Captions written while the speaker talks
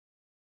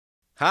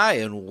Hi,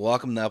 and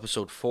welcome to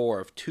episode 4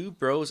 of Two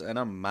Bros and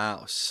a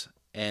Mouse.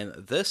 And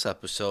this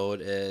episode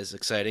is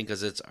exciting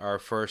because it's our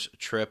first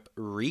trip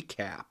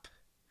recap.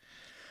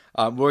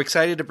 We're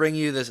excited to bring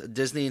you this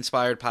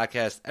Disney-inspired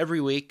podcast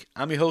every week.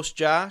 I'm your host,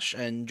 Josh,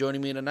 and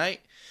joining me tonight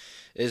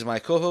is my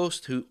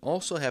co-host, who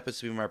also happens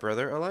to be my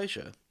brother,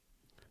 Elijah.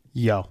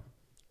 Yo.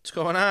 What's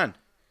going on?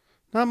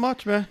 Not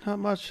much, man. Not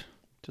much.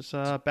 Just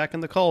back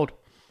in the cold.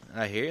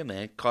 I hear you,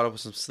 man. Caught up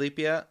with some sleep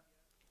yet?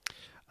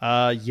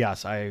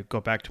 Yes, I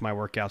go back to my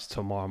workouts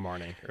tomorrow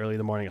morning, early in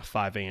the morning at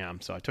 5 a.m.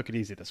 So I took it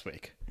easy this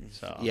week.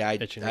 So yeah,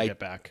 itching to get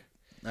back.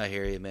 I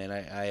hear you, man.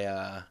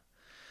 I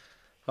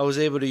was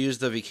able to use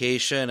the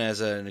vacation as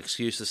an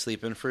excuse to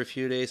sleep in for a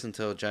few days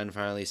until Jen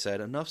finally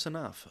said, enough's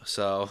enough.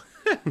 So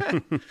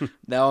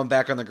now I'm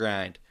back on the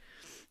grind.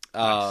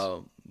 Nice.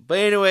 But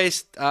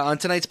anyways, on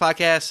tonight's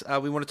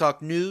podcast, we want to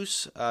talk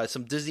news,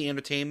 some Disney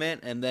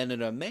entertainment, and then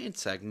in a main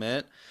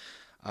segment,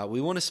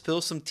 we want to spill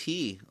some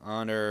tea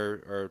on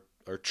our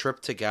trip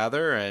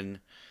together and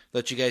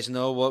let you guys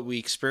know what we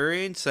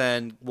experienced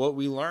and what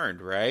we learned,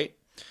 right?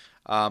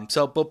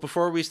 But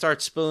before we start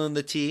spilling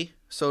the tea,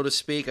 so to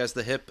speak, as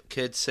the hip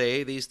kids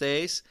say these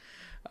days,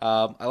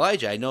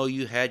 Elijah, I know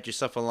you had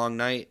yourself a long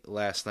night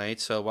last night,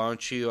 so why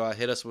don't you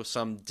hit us with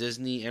some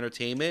Disney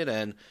entertainment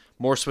and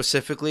more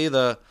specifically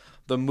the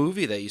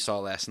movie that you saw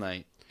last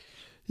night?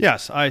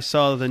 Yes, I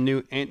saw the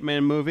new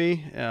Ant-Man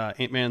movie,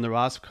 Ant-Man and the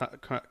Wasp: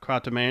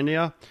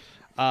 Quantumania.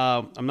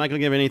 I'm not going to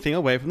give anything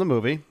away from the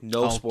movie.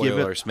 No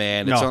spoilers,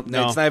 man. No,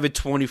 it's not even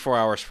 24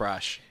 hours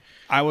fresh.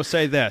 I will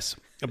say this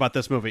about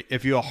this movie.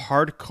 If you're a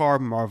hardcore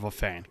Marvel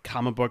fan,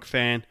 comic book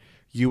fan,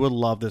 you would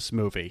love this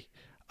movie.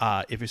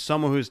 If you're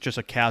someone who's just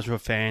a casual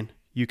fan,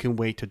 you can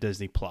wait to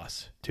Disney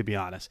Plus, to be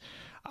honest.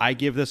 I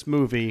give this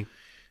movie,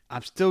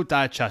 I'm still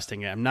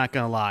digesting it. I'm not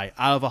going to lie.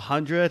 Out of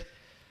 100,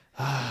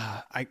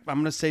 I'm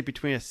going to say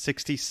between a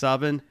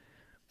 67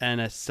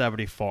 and a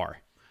 74.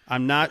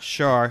 I'm not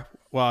sure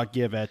what I'll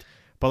give it.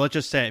 But let's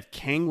just say if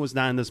Kang was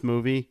not in this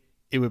movie,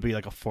 it would be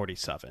like a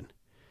 47.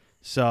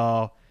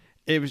 So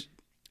it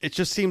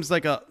just seems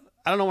like I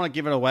don't want to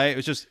give it away.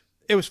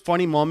 It was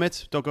funny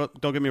moments. Don't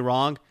get me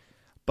wrong,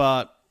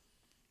 but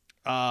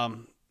I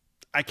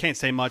can't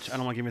say much. I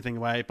don't want to give anything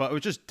away. But it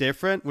was just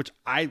different, which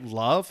I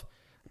love.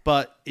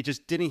 But it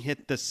just didn't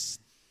hit this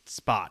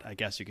spot, I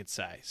guess you could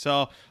say.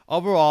 So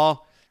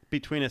overall,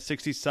 between a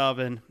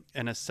 67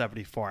 and a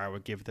 74, I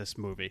would give this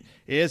movie.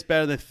 It is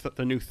better than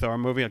the new Thor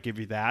movie. I'll give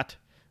you that.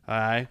 All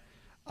right.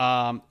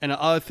 And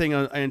the other thing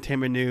on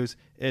entertainment news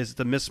is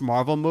the Miss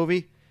Marvel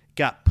movie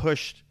got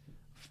pushed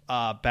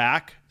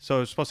back. So it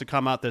was supposed to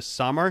come out this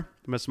summer,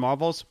 Miss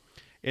Marvel's.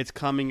 It's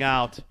coming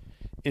out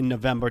in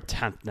November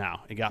 10th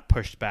now. It got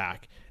pushed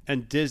back.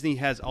 And Disney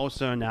has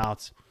also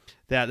announced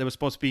that there was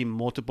supposed to be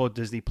multiple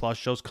Disney Plus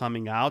shows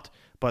coming out.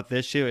 But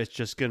this year it's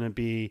just going to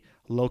be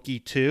Loki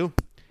 2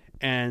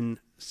 and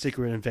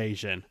Secret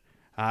Invasion.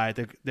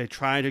 They're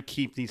trying to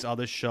keep these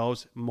other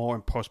shows more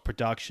in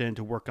post-production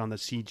to work on the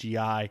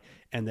CGI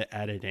and the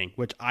editing,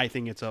 which I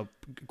think it's a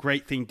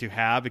great thing to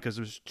have because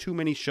there's too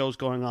many shows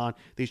going on.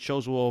 These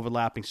shows were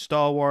overlapping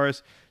Star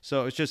Wars.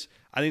 So I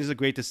think it's a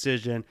great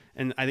decision.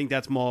 And I think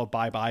that's more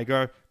Bob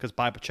Iger because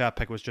Bob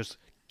Chapek was just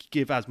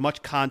give as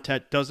much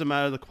content, doesn't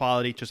matter the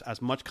quality, just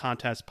as much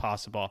content as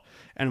possible.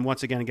 And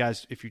once again,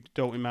 guys, if you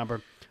don't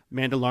remember,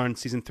 Mandalorian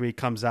Season 3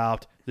 comes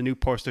out. The new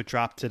poster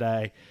dropped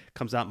today.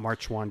 Comes out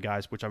March 1,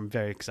 guys, which I'm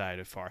very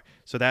excited for.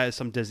 So that is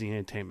some Disney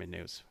entertainment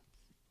news.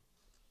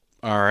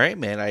 All right,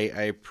 man.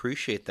 I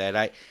appreciate that.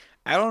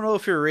 I don't know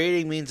if your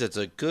rating means it's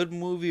a good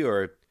movie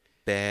or a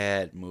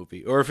bad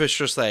movie, or if it's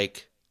just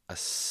like a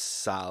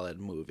solid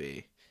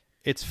movie.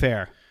 It's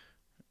fair.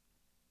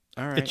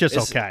 All right. It's just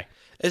okay.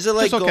 Is it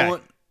like okay.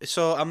 going...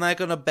 So I'm not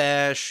going to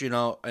bash, an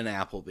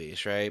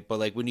Applebee's, right? But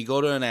like when you go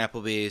to an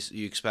Applebee's,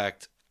 you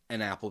expect an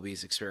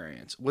Applebee's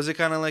experience. Was it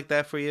kind of like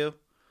that for you?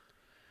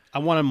 I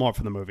wanted more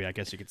from the movie, I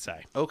guess you could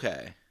say.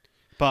 Okay.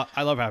 But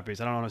I love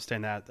Applebee's. I don't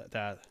understand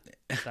that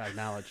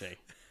analogy.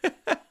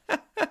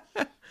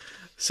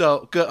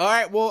 So good. All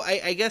right. Well,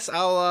 I guess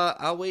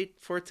I'll wait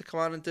for it to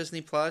come out on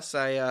Disney Plus.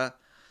 I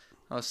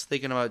was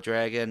thinking about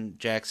dragging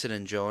Jackson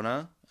and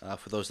Jonah.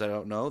 For those that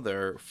don't know,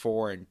 they're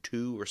 4 and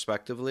 2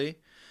 respectively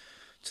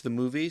to the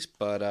movies,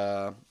 but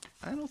I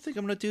don't think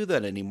I'm gonna do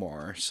that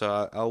anymore.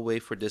 So I'll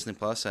wait for Disney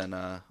Plus and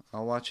I'll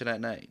watch it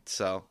at night.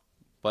 So,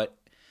 but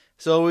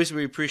as always,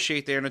 we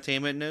appreciate the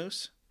entertainment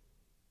news.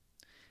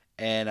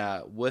 And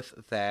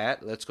with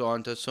that, let's go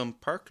on to some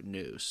park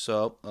news.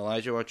 So,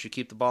 Elijah, why don't you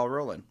keep the ball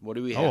rolling? What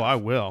do we have? Oh, I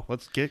will.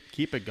 Let's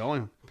keep it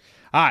going.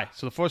 All right,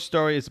 so the first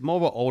story is more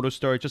of an older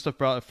story. Just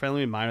a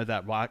friendly reminder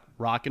that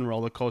Rock and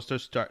Roller Coaster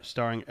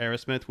starring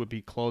Aerosmith would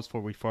be closed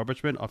for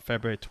refurbishment on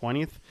February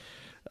 20th,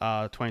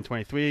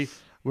 2023.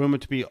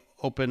 Rumored to be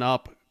open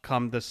up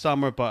come this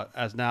summer, but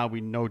as now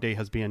no date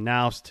has been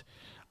announced.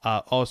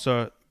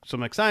 Also,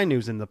 some exciting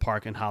news in the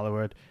park in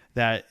Hollywood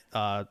that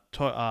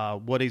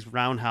Woody's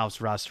Roundhouse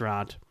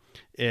restaurant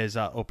is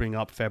opening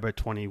up February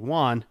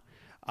 21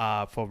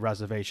 for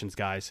reservations,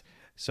 guys.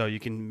 So you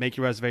can make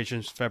your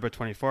reservations February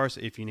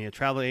 21st. If you need a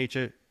travel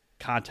agent,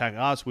 contact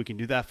us. We can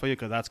do that for you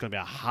because that's going to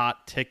be a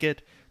hot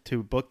ticket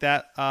to book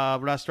that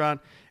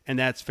restaurant, and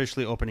that's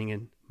officially opening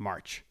in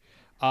March.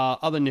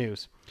 Other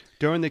news.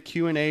 During the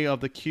Q&A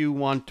of the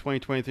Q1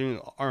 2023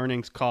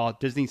 earnings call,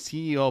 Disney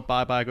CEO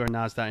Bob Iger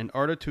announced that in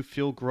order to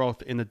fuel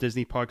growth in the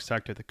Disney park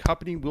sector, the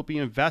company will be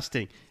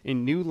investing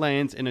in new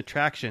lands and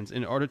attractions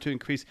in order to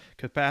increase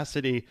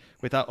capacity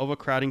without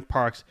overcrowding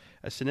parks,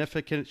 a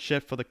significant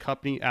shift for the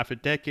company after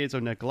decades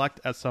of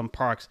neglect at some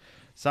parks.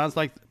 It sounds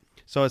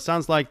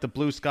like the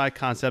blue sky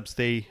concepts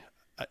they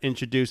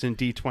introduced in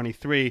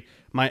D23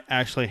 might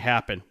actually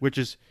happen, which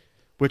is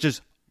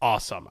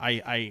awesome.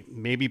 I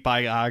maybe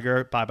Bob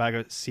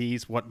Iger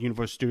sees what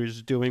Universal Studios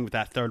is doing with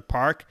that third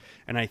park,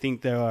 and I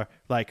think they're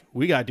like,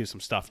 we got to do some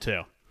stuff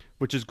too,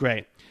 which is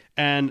great.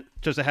 And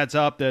just a heads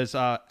up, there's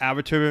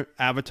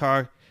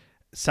Avatar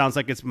sounds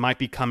like it might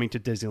be coming to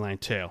Disneyland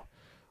too.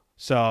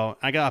 So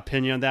I got an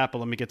opinion on that, but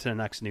let me get to the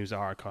next news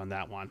article on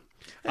that one.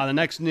 The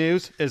next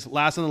news is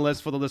last on the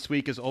list for this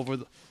week is over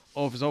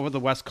the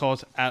West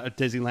Coast at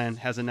Disneyland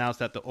has announced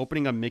that the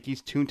opening of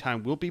Mickey's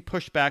Toontown will be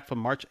pushed back from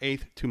March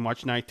 8th to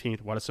March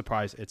 19th. What a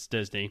surprise. It's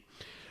Disney.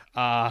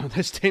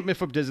 The statement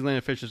from Disneyland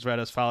officials read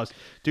as follows.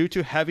 Due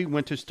to heavy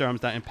winter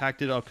storms that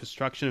impacted our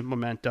construction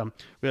momentum,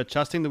 we are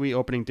adjusting the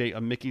reopening date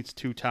of Mickey's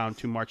Toontown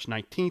to March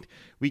 19th.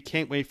 We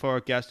can't wait for our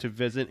guests to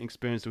visit and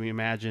experience the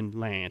reimagined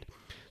land.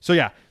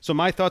 So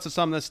my thoughts on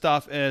some of this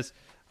stuff is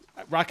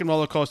Rock and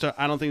Roller Coaster,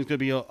 I don't think it's going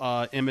to be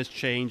an image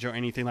change or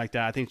anything like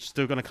that. I think it's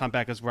still going to come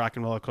back as Rock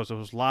and Roller Coaster.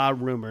 There's a lot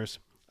of rumors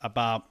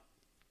about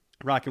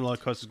Rock and Roller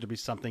Coaster going to be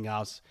something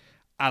else.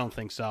 I don't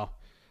think so.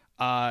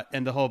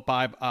 And the whole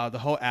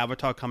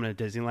Avatar coming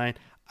to Disneyland,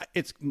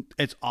 it's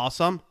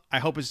awesome. I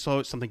hope it's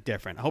something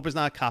different. I hope it's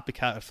not a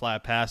copycat of Flight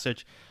of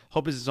Passage. I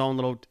hope it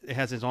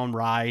has its own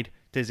ride,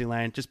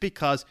 Disneyland, just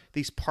because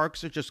these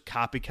parks are just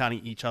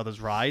copycatting each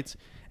other's rides.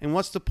 And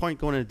what's the point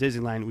going to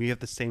Disneyland? We have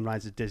the same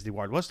rides as Disney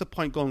World. What's the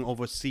point going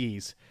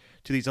overseas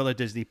to these other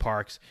Disney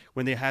parks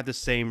when they have the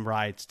same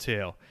rides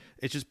too?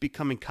 It's just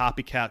becoming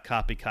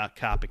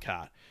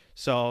copycat.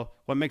 So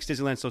what makes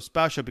Disneyland so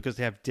special because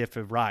they have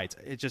different rides.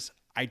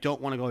 I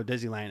don't want to go to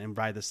Disneyland and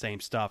ride the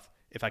same stuff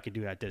if I could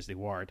do it at Disney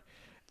World.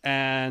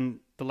 And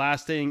the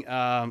last thing,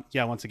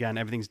 once again,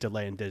 everything's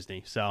delayed in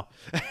Disney. So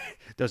it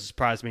doesn't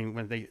surprise me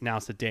when they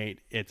announce the date,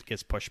 it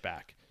gets pushed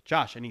back.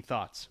 Josh, any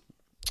thoughts?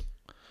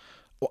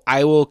 Well,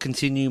 I will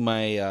continue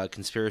my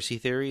conspiracy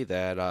theory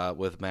that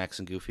with Max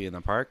and Goofy in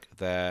the park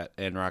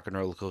and Rock and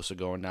Roller Coaster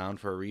going down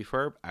for a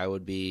refurb, I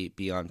would be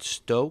beyond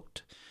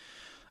stoked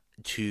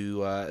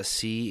to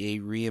see a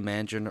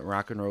reimagined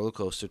Rock and Roller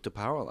Coaster to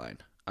Powerline.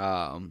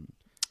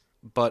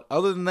 But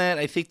other than that,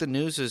 I think the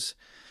news is,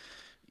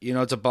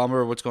 it's a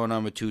bummer what's going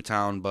on with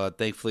Toontown, but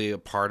thankfully a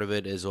part of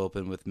it is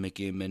open with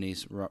Mickey and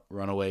Minnie's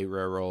Runaway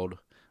Railroad.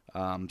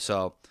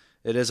 So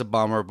it is a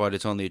bummer, but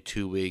it's only a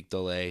 2-week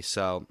delay.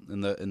 So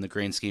in the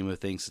grand scheme of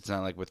things, it's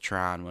not like with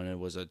Tron when it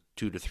was a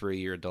 2 to 3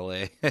 year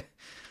delay.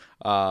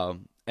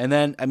 And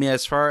then,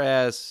 as far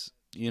as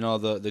the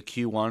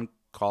Q1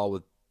 call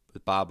with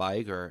Bob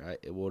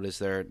Iger, what is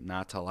there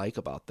not to like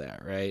about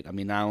that, right?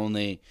 Not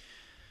only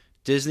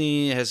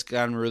Disney has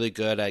gotten really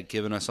good at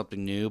giving us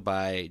something new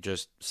by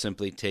just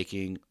simply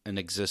taking an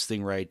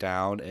existing ride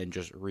down and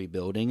just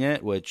rebuilding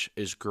it, which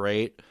is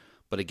great.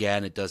 But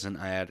again, it doesn't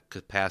add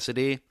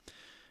capacity.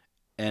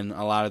 And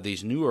a lot of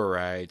these newer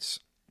rides,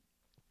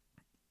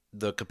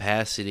 the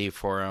capacity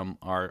for them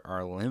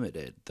are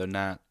limited. They're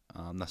not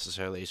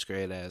necessarily as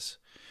great as,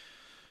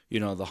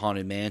 the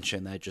Haunted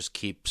Mansion that just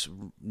keeps,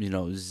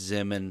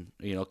 zimming,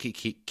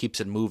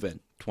 keeps it moving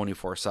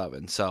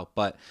 24/7. So,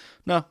 but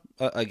no,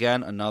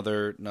 again,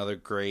 another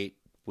great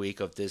week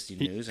of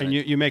Disney news. And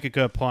you make a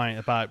good point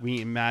about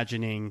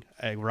reimagining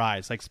a ride.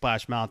 It's like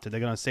Splash Mountain.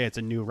 They're going to say it's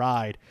a new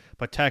ride,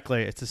 but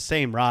technically it's the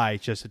same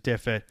ride, just a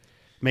different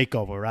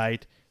makeover,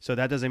 right? So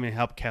that doesn't even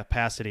help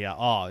capacity at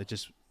all. It's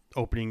just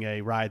opening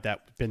a ride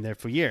that's been there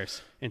for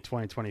years in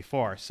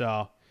 2024.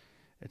 So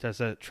it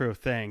does a true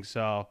thing.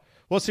 So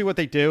we'll see what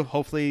they do.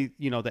 Hopefully,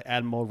 they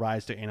add more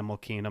rides to Animal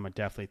Kingdom. I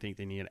definitely think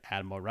they need to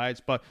add more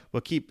rides, but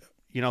let's keep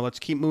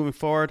moving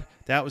forward.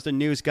 That was the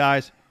news,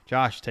 guys.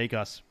 Josh, take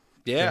us.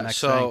 Yeah.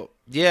 So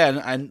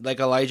and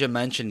like Elijah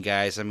mentioned,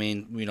 guys,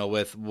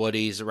 with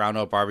Woody's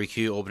Roundup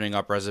Barbecue opening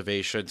up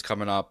reservations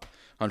coming up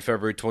on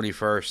February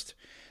 21st,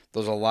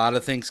 there's a lot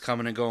of things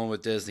coming and going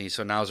with Disney,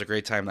 so now is a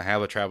great time to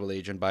have a travel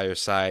agent by your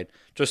side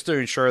just to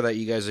ensure that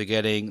you guys are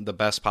getting the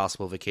best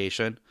possible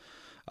vacation.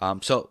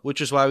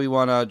 Which is why we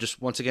want to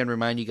just once again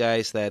remind you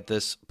guys that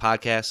this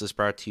podcast is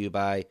brought to you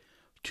by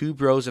Two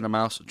Bros and a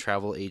Mouse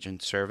Travel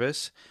Agent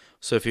Service.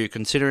 So if you're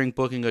considering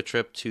booking a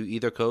trip to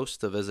either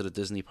coast to visit a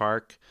Disney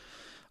park,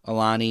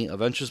 Alani,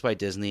 Adventures by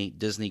Disney,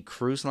 Disney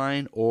Cruise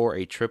Line, or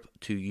a trip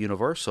to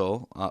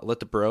Universal, let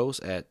the bros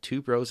at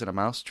Two Bros and a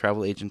Mouse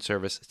Travel Agent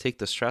Service take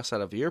the stress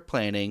out of your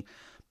planning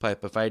by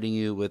providing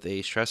you with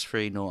a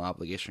stress-free,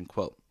 no-obligation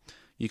quote.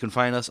 You can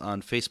find us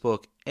on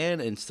Facebook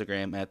and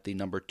Instagram at the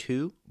number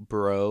 2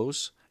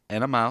 Bros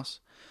and a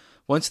Mouse.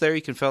 Once there,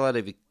 you can fill out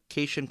a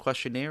application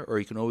questionnaire, or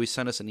you can always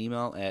send us an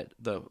email at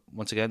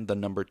once again, the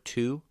number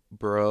 2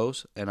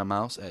 bros and a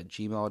mouse at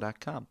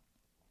gmail.com.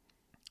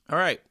 All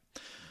right.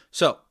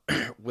 So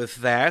with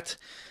that,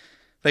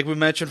 like we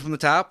mentioned from the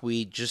top,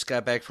 we just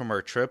got back from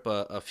our trip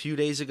a few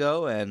days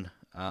ago, and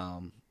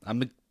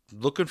I'm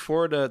looking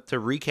forward to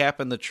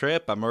recapping the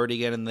trip. I'm already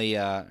getting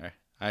I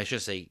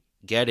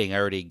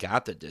already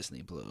got the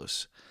Disney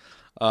blues.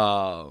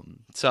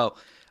 So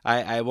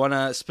I want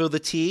to spill the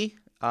tea.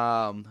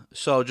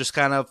 So just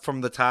kind of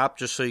from the top,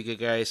 just so you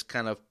guys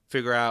kind of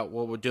figure out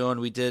what we're doing.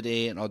 We did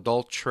an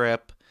adult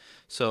trip.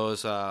 So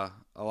it was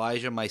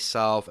Elijah,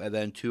 myself, and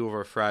then 2 of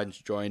our friends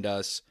joined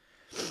us.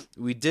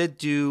 We did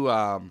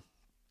do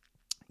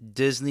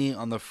Disney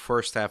on the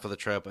first half of the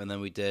trip, and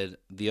then we did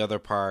the other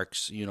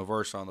parks,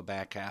 Universal, on the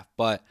back half.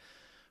 But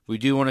we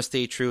do want to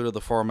stay true to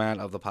the format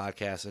of the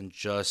podcast and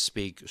just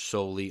speak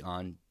solely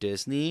on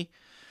Disney.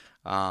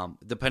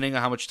 Depending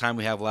on how much time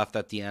we have left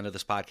at the end of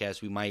this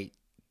podcast, we might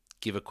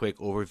give a quick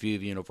overview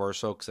of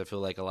Universal, because I feel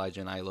like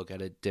Elijah and I look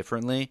at it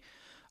differently.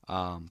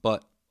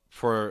 But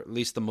for at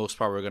least the most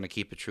part, we're going to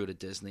keep it true to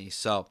Disney.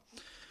 So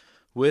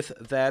with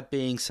that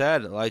being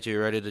said, Elijah,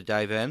 you ready to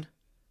dive in?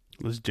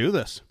 Let's do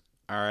this.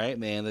 All right,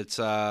 man. Let's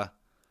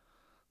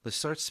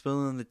start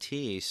spilling the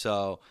tea.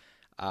 So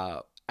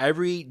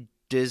every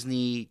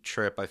Disney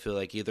trip, I feel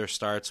like, either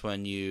starts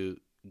when you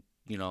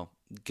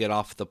get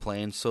off the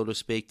plane, so to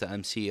speak, to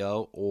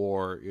MCO,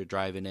 or you're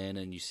driving in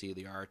and you see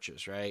the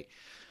arches, right?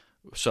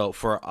 So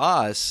for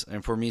us,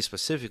 and for me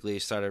specifically,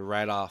 it started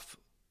right off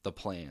the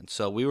plane.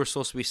 So we were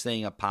supposed to be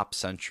staying at Pop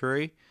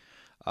Century,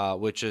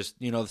 which is,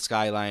 the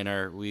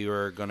Skyliner. We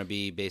were going to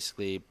be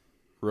basically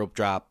rope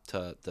drop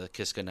to the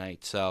Kiss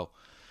Goodnight. So,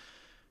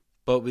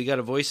 but we got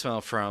a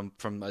voicemail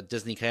from a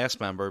Disney cast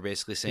member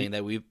basically saying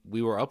that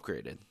we were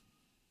upgraded.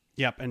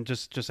 Yep, and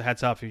just a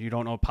heads up, if you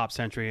don't know, Pop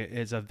Century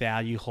is a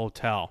value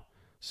hotel.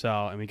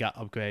 So, and we got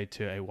upgraded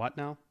to a what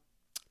now?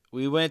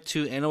 We went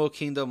to Animal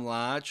Kingdom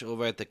Lodge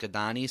over at the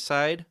Kidani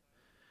side,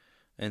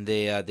 and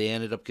they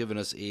ended up giving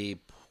us a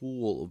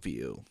pool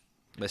view,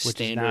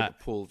 standard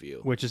pool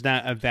view, which is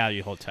not a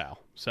value hotel.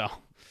 So,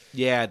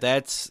 yeah,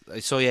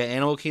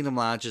 Animal Kingdom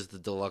Lodge is the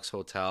deluxe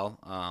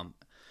hotel.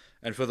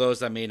 And for those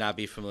that may not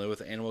be familiar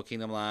with Animal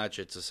Kingdom Lodge,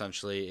 it's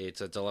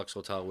a deluxe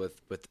hotel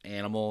with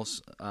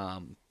animals,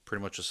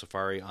 pretty much a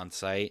safari on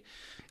site,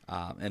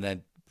 and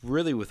then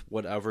really with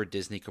whatever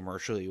Disney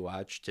commercial you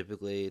watch,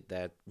 typically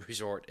that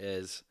resort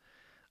is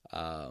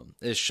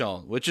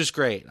shown, which is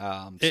great.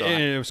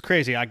 It was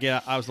crazy.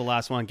 I was the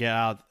last one get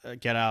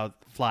out,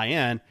 fly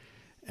in,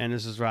 and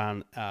this is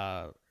around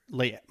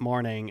late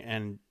morning,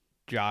 and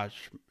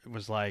Josh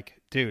was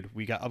like, "Dude,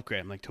 we got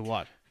upgraded." I'm like, "To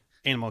what?"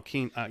 In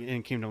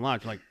Kingdom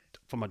Lodge. I'm like,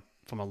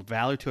 from a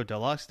value to a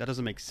deluxe? That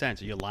doesn't make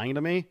sense. Are you lying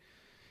to me?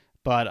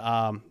 But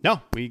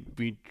no,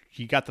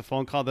 he got the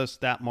phone call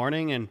that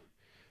morning and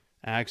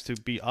asked to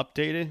be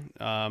updated,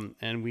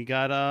 and we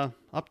got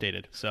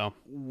updated. So,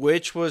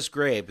 which was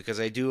great,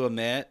 because I do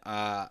admit,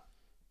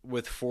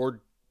 with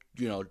four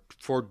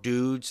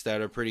dudes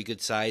that are pretty good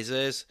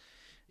sizes,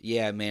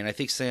 yeah, man, I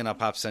think staying at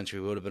Pop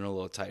Century would have been a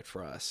little tight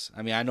for us.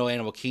 I mean, I know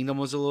Animal Kingdom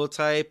was a little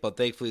tight, but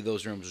thankfully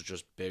those rooms were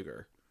just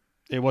bigger.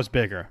 It was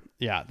bigger.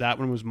 Yeah, that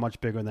one was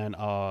much bigger than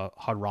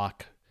Hard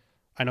Rock.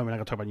 I know we're not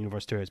going to talk about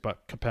Universal Studios,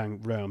 but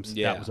comparing rooms,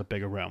 that was a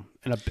bigger room.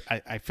 And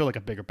I feel like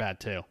a bigger bed,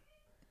 too.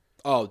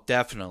 Oh,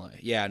 definitely.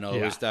 Yeah, no,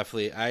 it was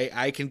definitely...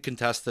 I can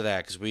contest to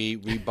that, because we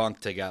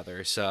bunked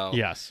together, so...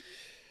 Yes.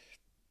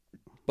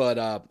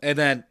 But, and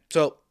then,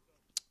 so,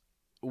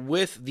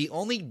 with the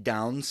only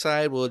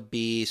downside would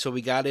be, so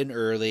we got in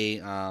early,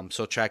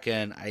 so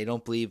check-in, I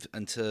don't believe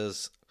until...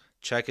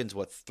 Check-in's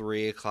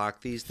 3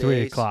 o'clock these days?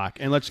 3 o'clock.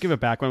 And let's give a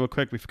background real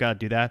quick. We forgot to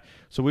do that.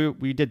 So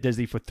we did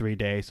Disney for 3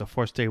 days. So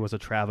first day was a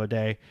travel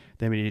day.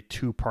 Then we did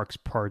 2 parks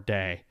per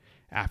day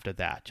after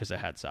that. Just a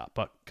heads up.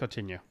 But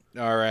continue.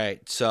 All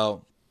right.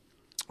 So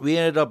we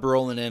ended up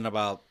rolling in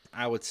about,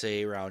 I would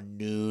say, around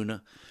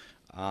noon.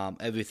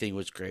 Everything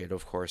was great.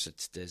 Of course,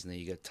 it's Disney.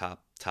 You get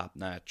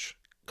top-notch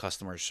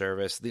customer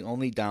service. The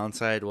only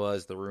downside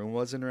was the room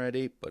wasn't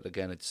ready. But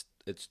again, it's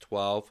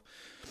 12.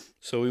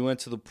 So we went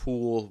to the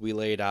pool, we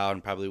laid out,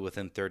 and probably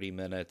within 30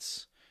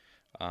 minutes,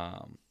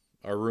 our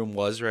room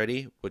was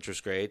ready, which was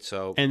great.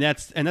 So and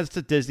that's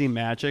the Disney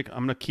magic.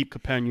 I'm gonna keep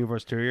comparing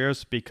Universal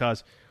Studios,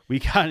 because we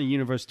got in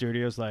Universal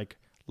Studios like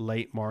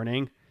late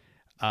morning,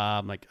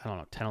 like I don't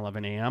know, 10,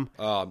 11 a.m.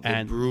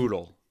 And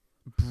brutal.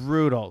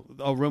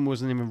 The room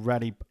wasn't even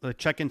ready. The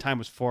check-in time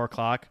was 4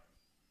 o'clock.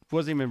 It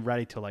wasn't even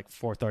ready till like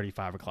 4:30,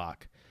 5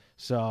 o'clock.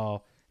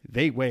 So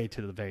they waited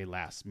to the very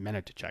last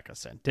minute to check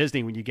us in.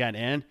 Disney, when you get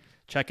in,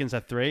 check-in's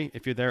at 3.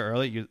 If you're there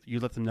early, you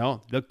let them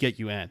know. They'll get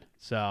you in.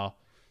 So,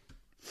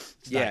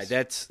 nice.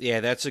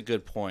 That's a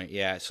good point.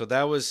 Yeah, so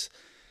that was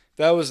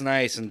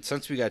nice. And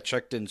since we got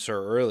checked in so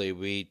early,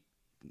 we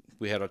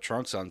had our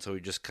trunks on, so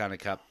we just kind of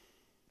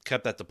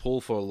kept at the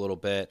pool for a little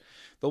bit.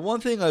 The one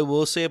thing I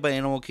will say about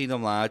Animal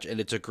Kingdom Lodge, and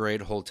it's a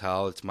great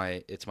hotel. It's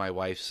my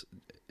wife's.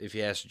 If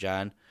you ask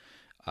John,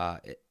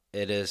 it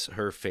is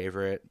her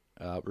favorite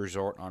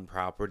resort on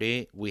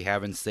property. We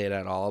haven't stayed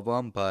at all of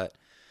them, but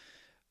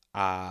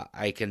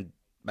I can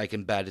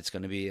bet it's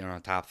going to be in our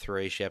top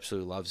 3. She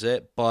absolutely loves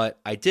it. But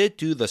I did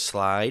do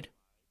the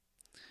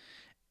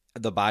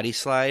body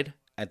slide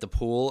at the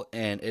pool,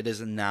 and it is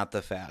not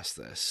the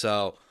fastest.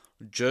 So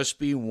just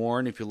be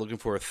warned, if you're looking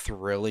for a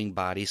thrilling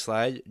body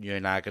slide, you're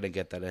not going to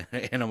get that in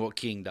Animal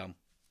Kingdom.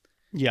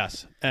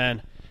 Yes,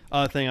 and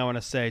other thing I want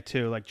to say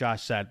too, like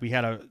Josh said, we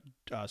had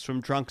a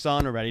swim trunks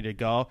on or ready to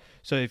go.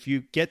 So if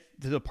you get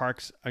to the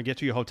parks or get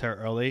to your hotel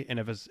early, and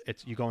if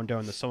it's you going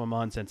during the summer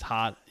months and it's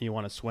hot and you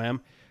want to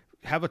swim,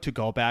 have a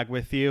to-go bag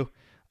with you,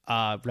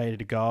 ready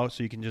to go,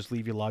 so you can just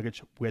leave your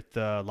luggage with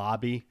the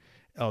lobby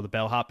or the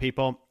bellhop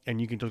people, and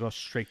you can just go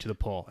straight to the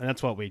pool. And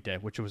that's what we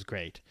did, which was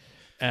great.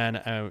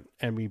 And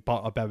we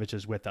bought our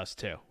beverages with us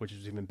too, which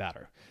was even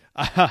better.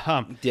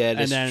 Yeah,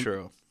 that's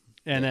true.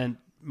 And then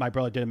my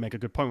brother didn't make a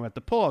good point at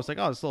the pool. I was like,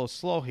 oh, it's a little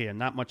slow here,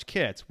 not much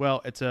kids.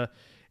 Well, it's a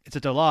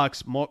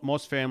deluxe.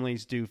 Most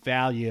families do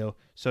value.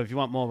 So if you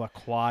want more of a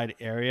quiet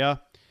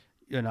area,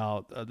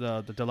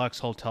 the deluxe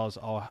hotels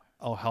are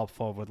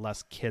helpful with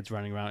less kids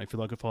running around. If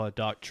you're looking for a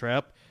dark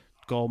trip,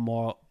 go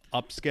more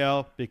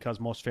upscale,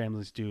 because most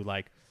families do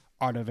like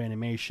Art of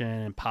Animation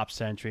and Pop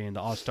Century and the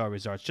All-Star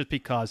Resorts, just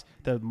because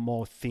they're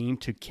more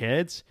themed to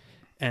kids,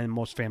 and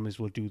most families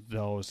will do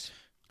those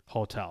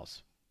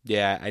hotels.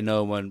 Yeah, I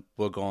know when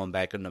we're going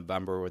back in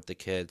November with the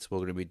kids, we're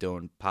going to be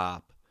doing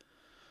Pop,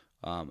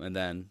 and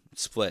then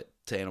split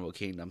to Animal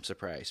Kingdom.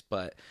 Surprise,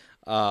 but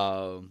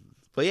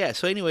yeah.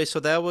 So anyway, so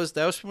that was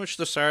pretty much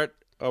the start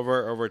of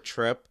our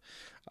trip,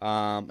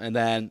 and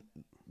then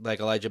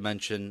like Elijah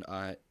mentioned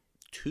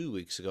 2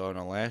 weeks ago in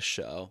our last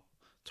show.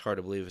 It's hard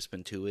to believe it's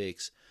been 2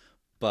 weeks,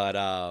 but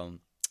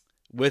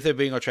with it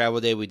being our travel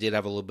day, we did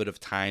have a little bit of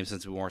time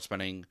since we weren't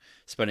spending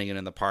it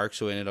in the park,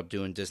 so we ended up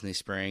doing Disney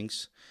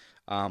Springs.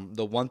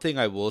 The one thing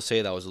I will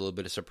say that was a little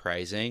bit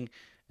surprising,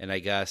 and I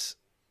guess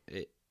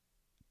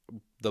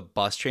the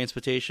bus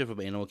transportation from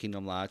Animal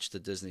Kingdom Lodge to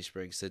Disney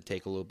Springs did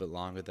take a little bit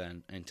longer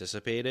than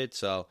anticipated.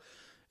 So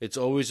it's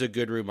always a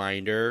good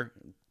reminder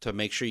to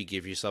make sure you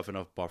give yourself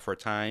enough buffer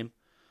time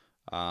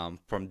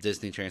from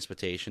Disney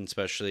transportation,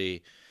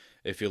 especially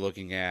if you're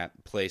looking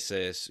at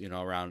places,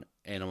 around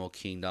Animal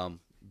Kingdom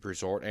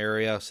resort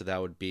area. So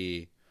that would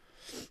be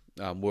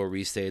where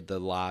we stayed, the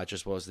lodge,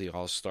 as well as the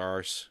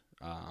All-Stars.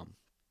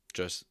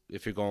 Just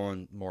if you're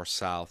going more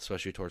south,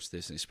 especially towards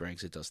Disney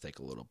Springs, it does take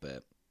a little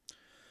bit.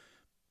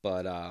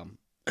 But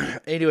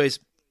anyways,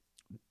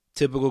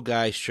 typical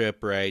guys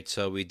trip, right?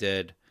 So we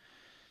did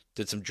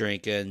some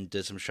drinking,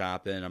 did some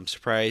shopping. I'm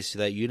surprised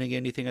that you didn't get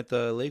anything at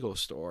the Lego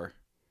store.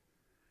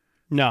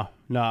 No,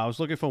 I was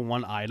looking for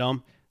one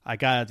item. I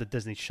got it at the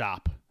Disney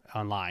shop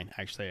online,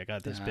 actually. I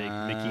got this big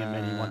Mickey and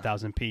Minnie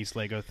 1,000-piece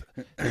Lego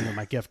thing with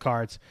my gift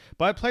cards.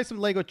 But I played some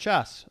Lego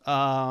chess.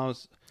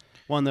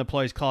 One of the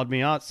employees called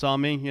me out, saw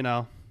me,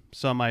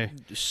 saw my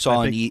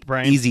big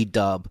brain. Easy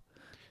dub.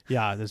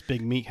 Yeah, this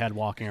big meathead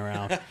walking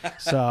around.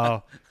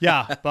 So,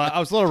 yeah, but I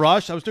was a little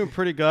rushed. I was doing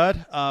pretty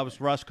good. I was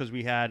rushed because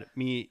we had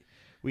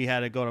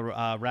to go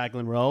to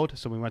Raglan Road.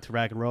 So we went to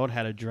Raglan Road,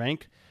 had a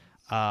drink.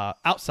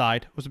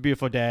 Outside. It was a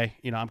beautiful day.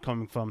 I'm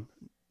coming from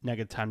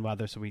 -10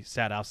 weather, so we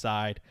sat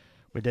outside.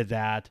 We did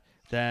that.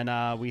 Then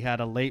we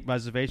had a late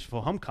reservation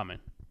for Homecoming.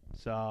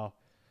 So,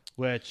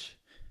 which...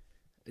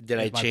 Did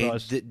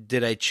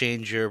I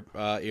change your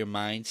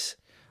minds?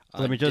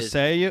 Let me just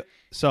say,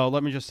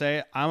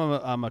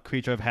 I'm a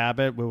creature of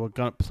habit. We were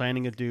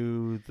planning to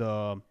do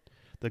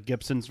the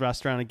Gibson's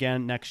restaurant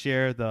again next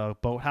year, the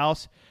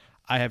Boathouse.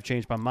 I have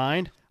changed my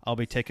mind. I'll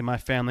be taking my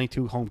family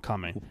to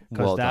Homecoming.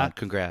 Well done.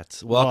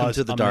 Congrats. Welcome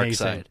to the dark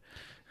side.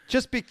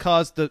 Just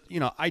because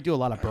I do a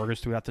lot of burgers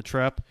throughout the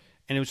trip,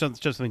 and it was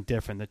just something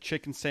different. The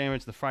chicken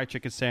sandwich, the fried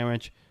chicken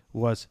sandwich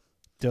was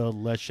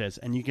delicious,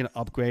 and you can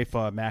upgrade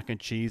for a mac and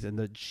cheese, and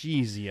the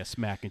cheesiest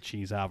mac and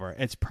cheese ever.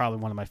 It's probably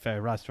one of my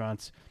favorite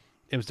restaurants.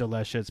 It was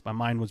delicious. My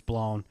mind was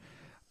blown.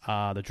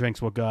 The drinks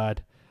were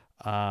good.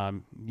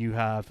 You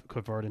have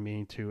converted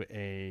me to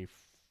a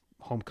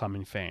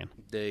Homecoming fan.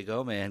 There you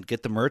go, man.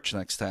 Get the merch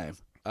next time.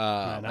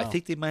 I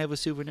think they might have a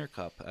souvenir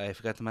cup. I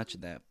forgot to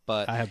mention that,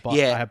 but I have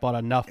bought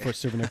enough for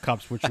souvenir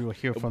cups, which you will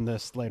hear from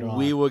this later on.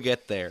 We will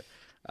get there.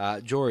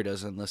 Jory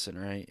doesn't listen,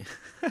 right?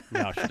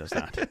 No, she does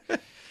not.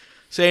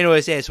 So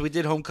anyways, yeah, so we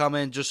did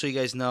Homecoming. Just so you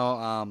guys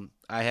know,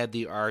 I had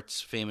the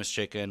Arts famous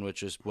chicken,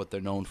 which is what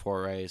they're known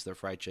for, right, is their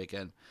fried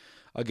chicken.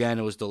 Again,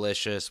 it was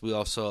delicious. We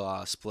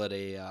also split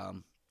a,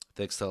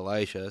 thanks to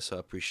Elisha, so I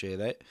appreciate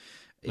that,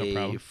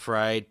 a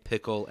fried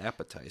pickle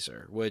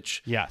appetizer,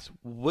 which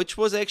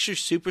was actually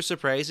super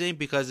surprising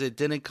because it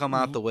didn't come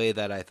out the way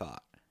that I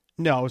thought.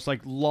 No, it was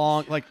like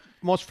long, like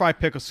most fried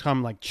pickles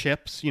come like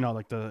chips,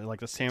 like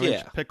the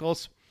sandwich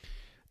pickles.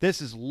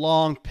 This is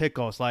long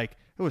pickles, like.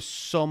 It was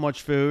so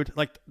much food.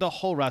 Like, the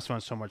whole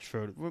restaurant, so much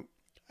food.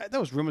 There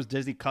was rumors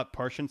Disney cut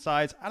portion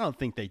size. I don't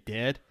think they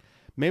did.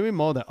 Maybe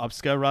more than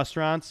upscale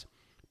restaurants.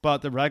 But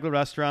the regular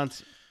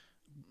restaurants,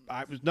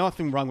 there's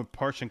nothing wrong with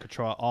portion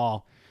control at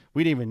all.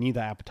 We didn't even need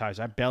the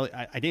appetizer. I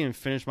didn't even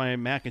finish my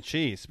mac and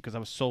cheese because I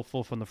was so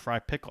full from the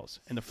fried pickles,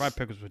 and the fried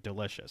pickles were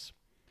delicious.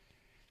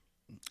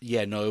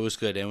 Yeah, no, it was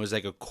good. And it was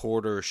like a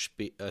quarter.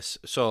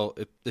 So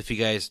if you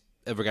guys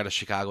ever got a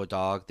Chicago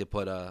dog, they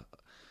put a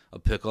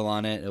pickle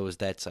on it. It was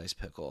that size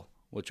pickle,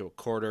 which a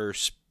quarter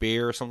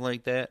spear or something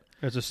like that.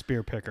 It was a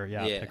spear picker,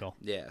 pickle.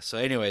 Yeah. So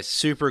anyways,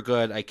 super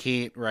good. I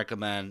can't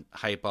recommend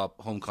Hype Up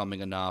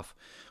Homecoming enough.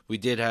 We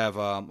did have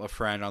a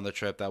friend on the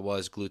trip that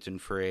was gluten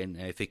free,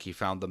 and I think he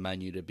found the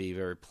menu to be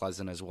very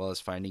pleasant as well as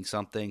finding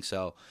something.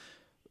 So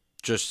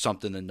just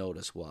something to note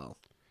as well.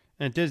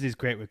 And Disney's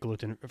great with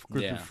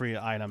gluten-free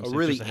items. It's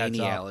really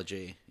any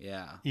allergy.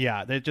 Yeah.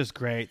 Yeah, they're just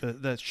great.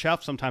 The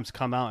chef sometimes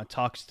come out and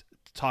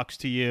talks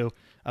to you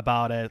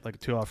about it,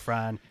 like to a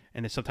friend,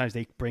 and then sometimes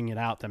they bring it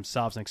out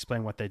themselves and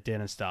explain what they did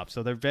and stuff.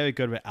 So they're very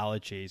good with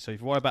allergies. So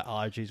if you worry about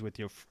allergies with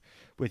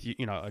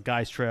a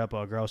guy's trip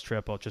or a girl's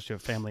trip or just your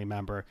family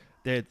member,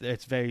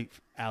 it's very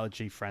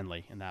allergy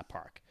friendly in that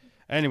park.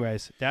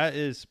 Anyways, that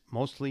is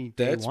mostly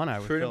day one. I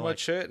would pretty feel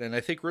much it. And I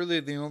think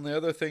really the only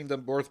other thing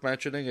that worth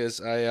mentioning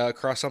is I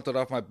crossed something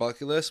off my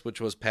bucket list,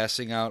 which was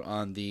passing out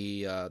on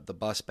the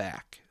bus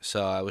back.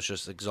 So I was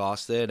just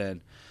exhausted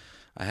and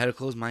I had to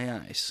close my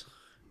eyes.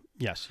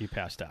 Yes, you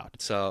passed out.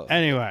 So,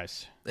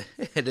 anyways,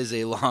 it is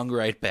a long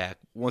ride back.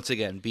 Once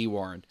again, be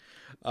warned.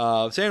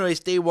 Anyways,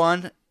 day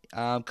one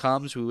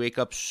comes. We wake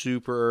up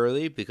super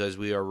early because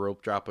we are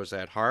rope droppers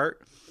at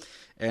heart.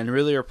 And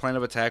really, our plan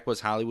of attack was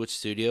Hollywood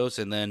Studios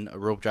and then a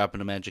rope drop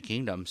into Magic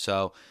Kingdom.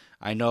 So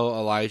I know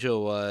Elijah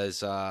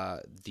was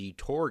the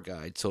tour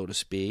guide, so to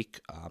speak.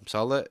 So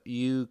I'll let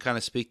you kind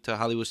of speak to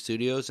Hollywood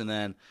Studios, and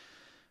then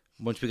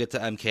once we get to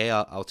MK,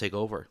 I'll take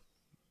over.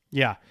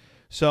 Yeah.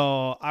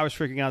 So I was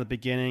freaking out at the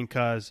beginning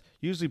because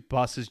usually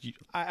buses,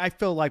 I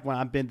feel like when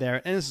I've been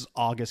there, and this is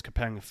August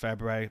comparing to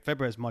February.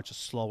 February is much a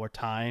slower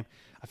time.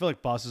 I feel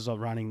like buses are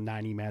running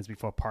 90 minutes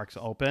before parks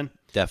open.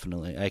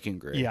 Definitely. I can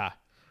agree. Yeah.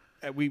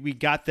 We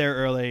got there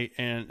early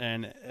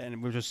and we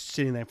were just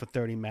sitting there for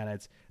 30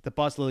 minutes. The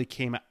bus literally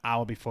came an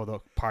hour before the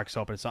parks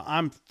opened. So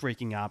I'm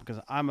freaking out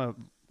because I'm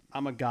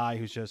a guy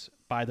who's just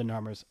by the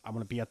numbers. I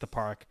want to be at the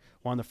park,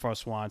 one of the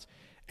first ones.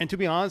 And to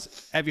be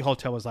honest, every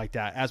hotel was like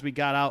that. As we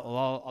got out, a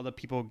lot of other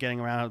people getting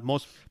around. We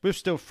were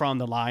still from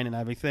the line and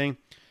everything.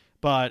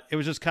 But it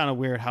was just kind of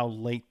weird how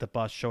late the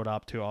bus showed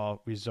up to our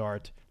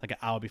resort, like an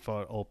hour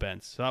before it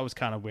opens. So that was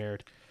kind of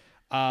weird.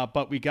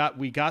 But we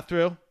got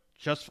through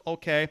just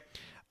okay.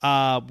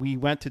 We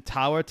went to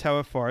Tower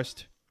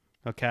first,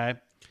 okay?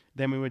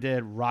 Then we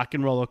did Rock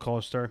and Roller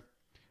Coaster.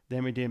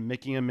 Then we did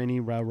Mickey and Minnie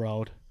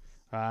Railroad.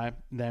 All right?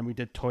 Then we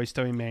did Toy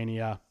Story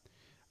Mania.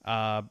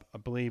 I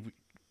believe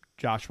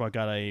Joshua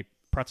got a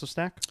pretzel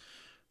snack.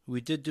 We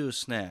did do a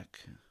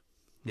snack.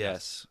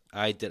 Yes,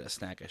 I did a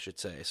snack, I should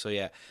say. So,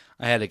 yeah,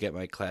 I had to get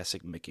my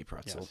classic Mickey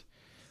pretzel. Yes.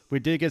 We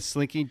did get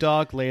Slinky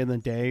Dog later in the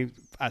day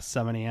at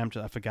 7 a.m.,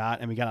 I forgot,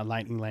 and we got a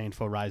Lightning Lane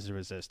for Rise of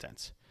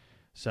Resistance.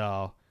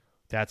 So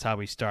that's how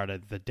we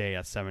started the day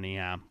at 7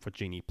 a.m. for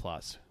Genie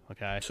Plus,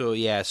 okay?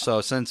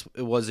 So since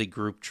it was a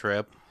group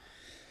trip,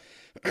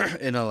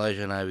 and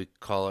Elijah and I, we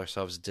call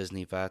ourselves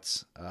Disney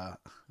vets,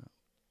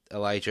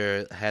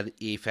 Elijah had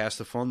a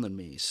faster phone than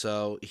me.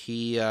 So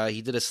he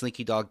did a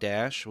Slinky Dog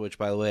Dash, which,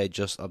 by the way, I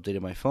just updated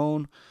my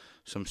phone.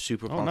 So I'm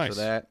super pumped for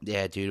that.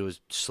 Yeah, dude, it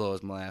was slow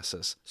as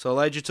molasses. So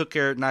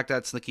Elijah knocked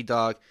out Slinky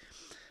Dog.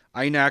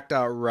 I knocked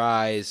out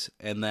Rise,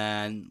 and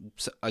then,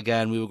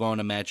 again, we were going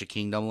to Magic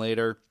Kingdom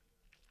later.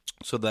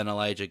 So then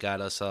Elijah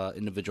got us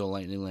individual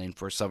Lightning Lane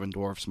for Seven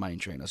Dwarfs Mine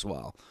Train as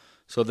well.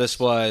 So this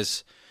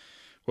was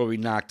where we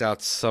knocked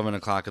out 7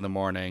 o'clock in the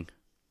morning.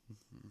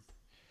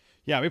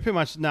 Yeah, we pretty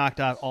much knocked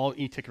out all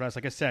e-ticket rides.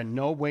 Like I said,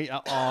 no wait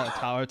at all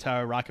at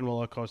Tower, Rock and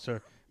Roller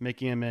Coaster,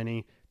 Mickey and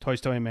Minnie, Toy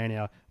Story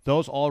Mania.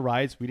 Those all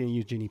rides, we didn't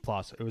use Genie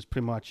Plus. It was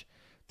pretty much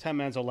 10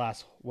 minutes or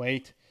less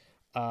wait.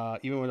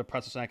 Even with a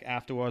pretzel snack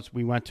afterwards,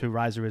 we went to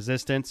Rise of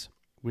Resistance.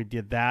 We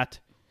did that.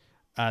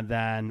 And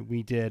then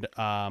we did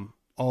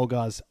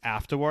Olga's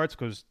afterwards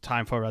because it was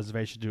time for a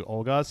reservation to do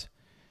Olga's.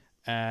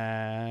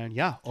 And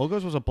yeah,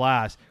 Olga's was a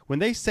blast. When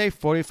they say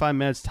 45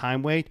 minutes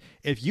time wait,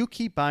 if you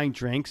keep buying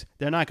drinks,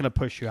 they're not going to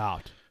push you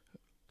out.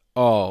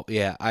 Oh,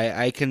 yeah.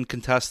 I can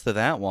contest to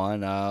that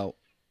one.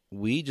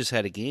 We just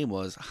had a game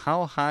was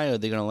how high are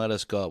they going to let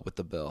us go with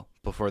the bill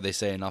before they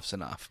say enough's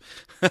enough?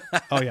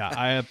 Oh, yeah.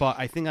 I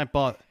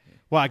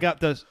got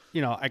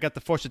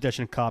the first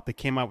edition cup. They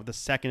came out with the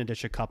second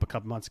edition cup a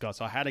couple months ago.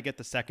 So I had to get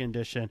the second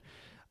edition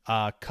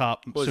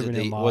cup.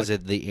 Was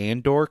it the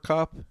Andor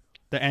cup?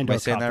 The Andor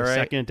Cup, the right?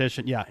 Second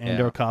edition. Yeah,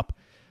 Andor Cup.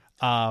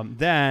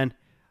 Then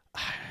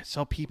I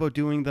saw people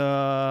doing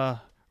the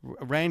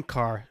rain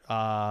car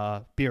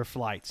beer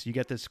flights. You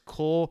get this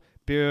cool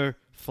beer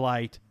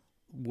flight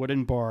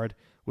wooden board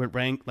with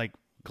rain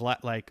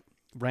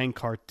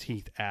car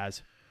teeth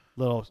as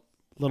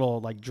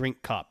little like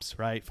drink cups,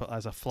 right,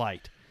 as a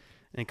flight.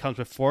 And it comes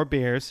with 4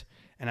 beers,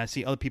 and I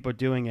see other people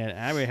doing it, and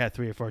I already had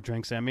 3 or 4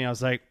 drinks in me. I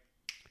was like,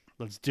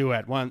 let's do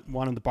it. One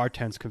of the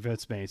bartenders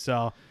convinced me.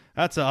 So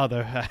that's the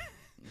other...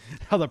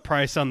 the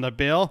price on the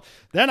bill,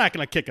 they're not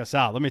going to kick us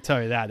out. Let me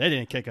tell you that. They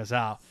didn't kick us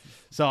out.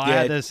 So I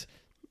had this.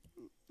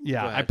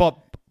 Yeah, I bought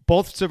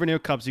both souvenir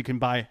cups you can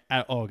buy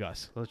at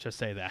Olga's. Let's just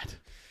say that.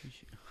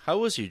 How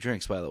was your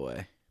drinks, by the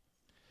way?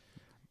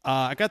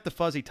 I got the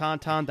Fuzzy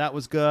Tauntaun. That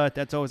was good.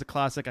 That's always a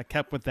classic. I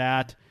kept with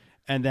that.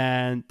 And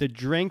then the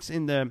drinks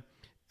in the,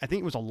 I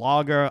think it was a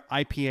lager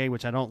IPA,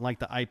 which I don't like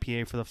the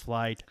IPA for the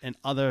flight, and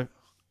other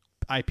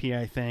IPA,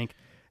 I think,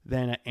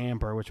 then an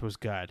amber, which was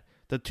good.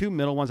 The two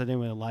middle ones I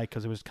didn't really like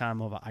because it was kind of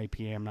more of an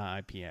IPA. I'm not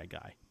an IPA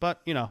guy.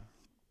 But, it's a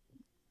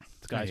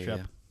guy's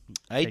trip.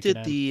 I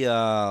did the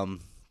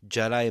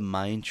Jedi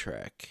Mind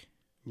Trek.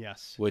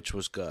 Yes. Which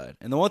was good.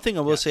 And the one thing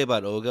I will say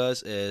about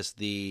Olga's is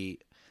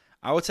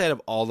I would say out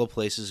of all the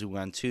places we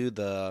went to,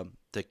 the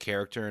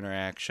character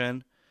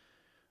interaction,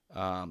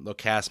 the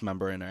cast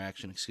member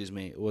interaction, excuse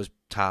me, was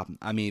top.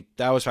 I mean,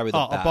 that was probably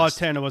the best.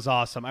 Bartender was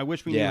awesome. I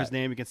wish we knew his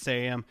name. We could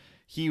say him.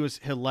 He was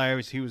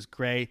hilarious. He was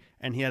great.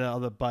 And he had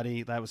another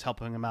buddy that was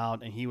helping him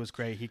out, and he was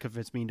great. He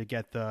convinced me to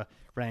get the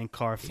rent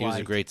car flight. He was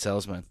a great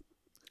salesman.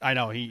 I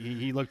know.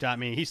 He looked at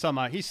me. He saw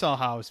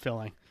how I was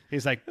feeling.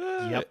 He's like,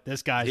 "Yep,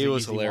 this guy's." He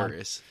was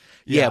hilarious.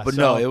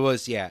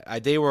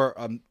 They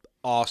were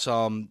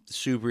awesome,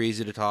 super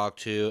easy to talk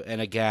to,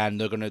 and again,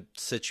 they're gonna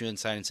sit you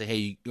inside and say,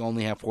 "Hey, you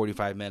only have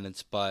 45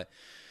 minutes," but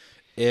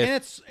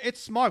it's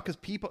smart because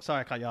people. Sorry,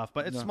 I cut you off,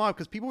 but it's smart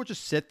because people would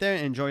just sit there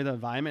and enjoy the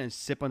environment and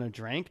sip on a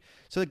drink.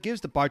 So it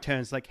gives the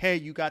bartenders like, "Hey,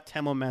 you got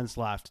 10 more minutes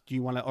left. Do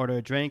you want to order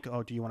a drink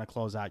or do you want to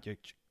close out your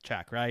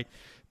check?" Right?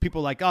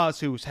 People like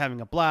us who's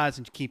having a blast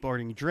and keep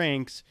ordering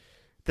drinks.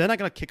 They're not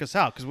going to kick us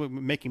out because we're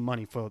making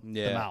money for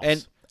the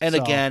mouse. And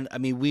again, I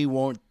mean, we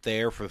weren't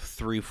there for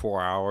 3-4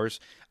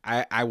 hours.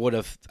 I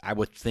would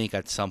think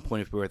at some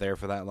point if we were there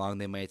for that long,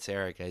 they might say,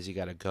 "All right, guys, you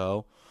got to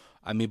go."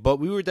 I mean, but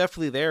we were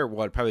definitely there.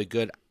 Probably a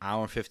good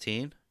hour and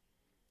 15.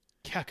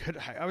 Yeah, good.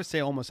 I would say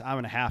almost hour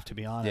and a half, to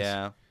be honest.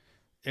 Yeah,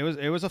 it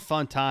was a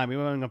fun time. We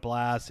were having a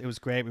blast. It was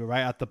great. We were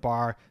right at the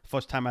bar.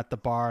 First time at the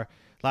bar.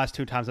 Last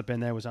 2 times I've been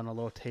there was on a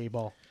little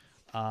table.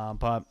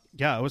 But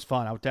yeah, it was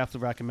fun. I would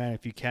definitely recommend it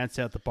if you can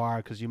sit at the bar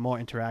because you're more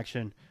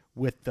interaction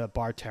with the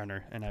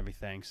bartender and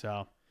everything.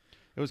 So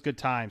it was good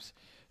times.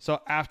 So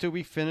after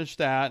we finished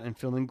that and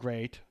feeling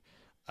great,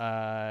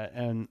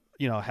 and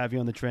heavy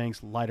on the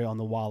drinks, lighter on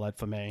the wallet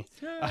for me,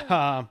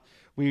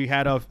 we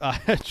had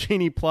a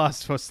Genie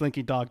Plus for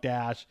Slinky Dog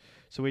Dash.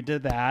 So we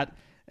did that.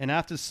 And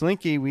after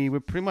Slinky, we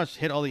would pretty much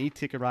hit all the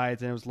e-ticket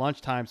rides, and it was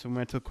lunchtime, so we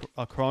went to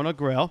a Corona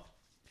Grill.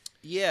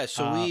 Yeah,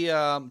 so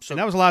and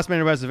that was a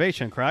last-minute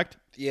reservation, correct?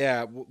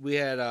 Yeah, we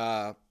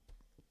had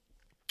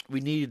we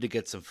needed to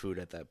get some food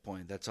at that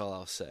point. That's all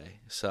I'll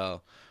say.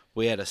 So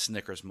we had a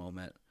Snickers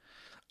moment.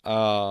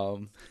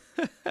 And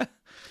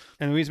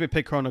the reason we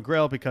picked Corona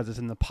Grill because it's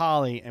in the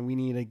Poly, and we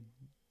need to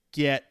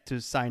get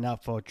to sign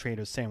up for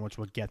Trader Sam, which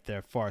we'll get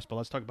there first. But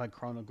let's talk about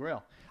Corona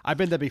Grill. I've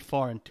been there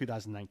before in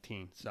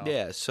 2019. So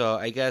yeah, so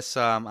I guess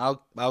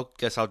I'll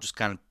just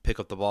kind of pick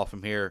up the ball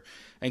from here.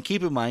 And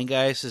keep in mind,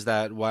 guys, is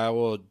that while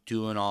we're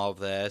doing all of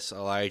this,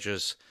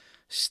 Elijah's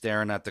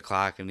staring at the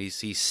clock and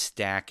he's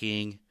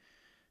stacking.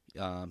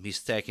 He's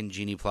stacking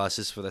Genie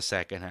Pluses for the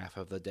second half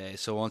of the day.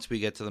 So once we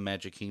get to the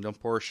Magic Kingdom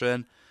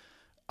portion,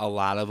 a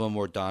lot of them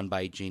were done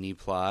by Genie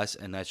Plus,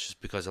 and that's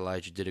just because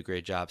Elijah did a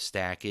great job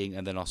stacking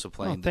and then also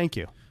playing. Oh, thank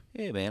you.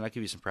 Hey, man, I'll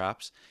give you some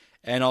props.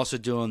 And also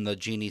doing the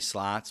Genie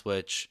slots,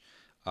 which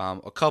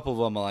a couple of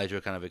them,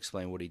 Elijah kind of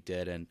explained what he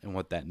did and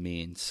what that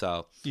means.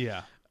 So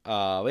yeah.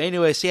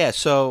 Anyways, yeah.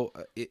 So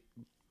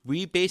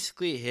we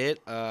basically hit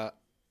a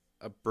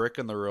brick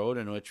in the road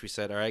in which we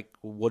said, all right,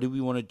 what do we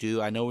want to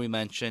do? I know we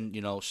mentioned,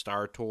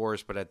 Star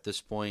Tours, but at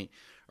this point,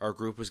 our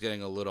group was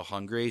getting a little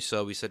hungry.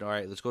 So we said, all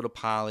right, let's go to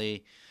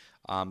Poly.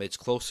 It's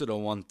closer to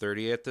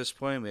 1:30 at this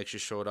point. We actually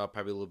showed up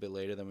probably a little bit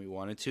later than we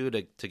wanted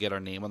to get our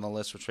name on the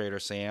list with Trader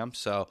Sam.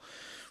 So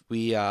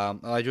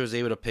Elijah was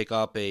able to pick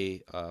up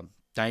a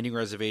dining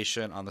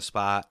reservation on the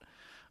spot.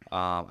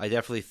 I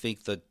definitely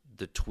think the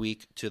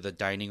tweak to the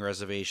dining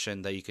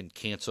reservation that you can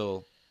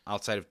cancel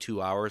outside of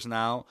 2 hours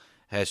now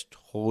has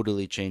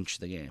totally changed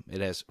the game.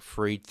 It has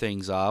freed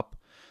things up.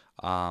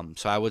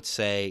 So I would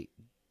say,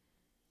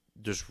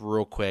 just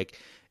real quick,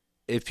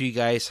 if you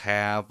guys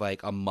have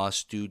like a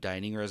must-do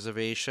dining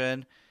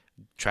reservation,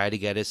 try to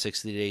get it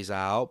 60 days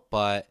out.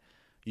 But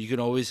you can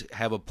always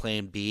have a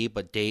plan B,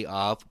 but day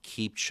of,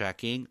 keep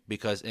checking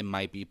because it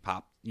might be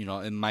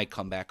it might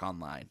come back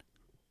online.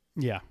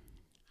 Yeah.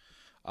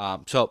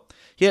 So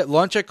yeah,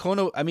 lunch at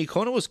Kona. I mean,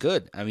 Kona was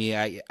good. I mean,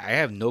 I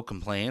have no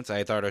complaints.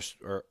 I thought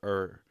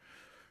our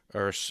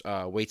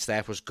wait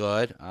staff was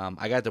good.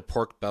 I got the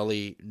pork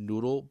belly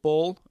noodle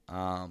bowl.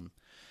 I'm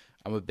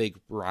a big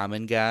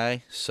ramen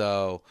guy,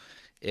 so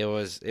it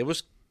was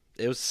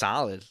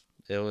solid.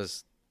 It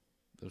was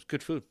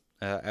good food.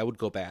 I would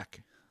go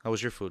back. How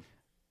was your food?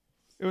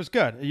 It was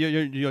good.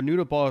 Your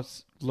noodle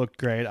balls looked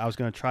great. I was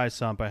going to try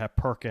some, but I had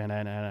pork in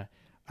it, and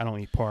I don't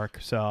eat pork,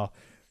 so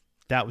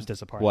that was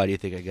disappointing. Why do you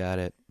think I got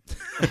it?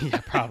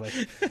 Yeah, probably.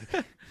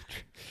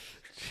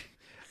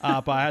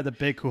 But I had the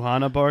Big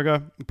Kuhana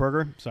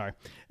burger. Sorry,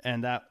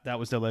 and that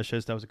was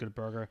delicious. That was a good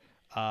burger.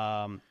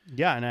 Yeah,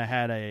 and I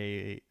had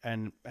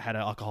an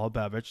alcoholic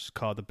beverage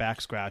called the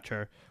Back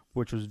Scratcher,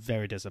 which was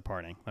very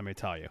disappointing. Let me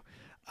tell you.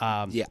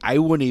 Yeah, I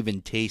wouldn't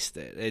even taste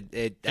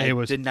it. It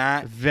was did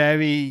not.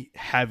 very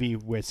heavy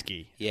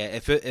whiskey. Yeah,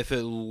 if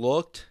it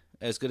looked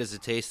as good as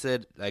it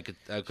tasted, I could.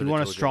 If you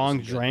want a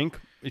strong drink,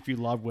 if you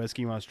love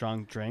whiskey, you want a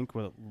strong drink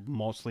with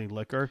mostly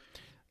liquor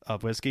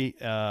of whiskey,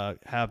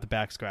 have the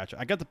Back Scratcher.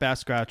 I got the Back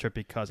Scratcher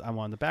because I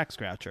wanted the Back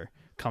Scratcher.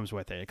 Comes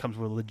with it. It comes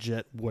with a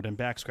legit wooden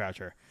Back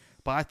Scratcher.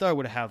 But I thought it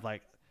would have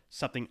like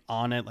something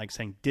on it, like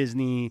saying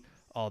Disney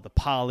or the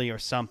Poly or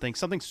something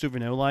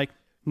souvenir like.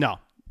 No,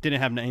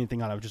 didn't have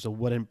anything on it. It was just a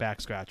wooden Back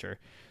Scratcher.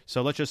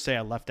 So let's just say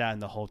I left that in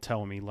the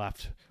hotel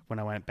when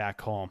I went back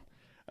home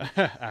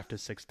after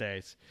 6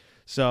 days.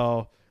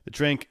 So the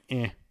drink,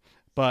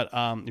 But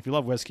if you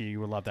love whiskey, you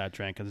will love that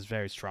drink because it's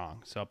very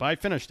strong. So, but I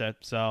finished it.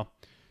 So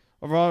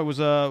overall, it was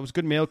a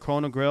good meal.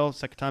 Corona Grill,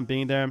 second time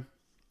being there.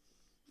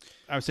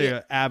 I would say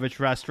an average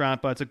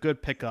restaurant, but it's a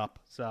good pickup.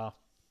 So.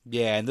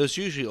 Yeah, and there's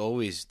usually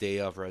always day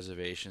of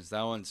reservations.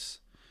 That one's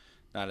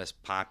not as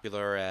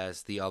popular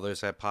as the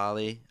others at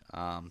Poly.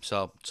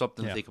 So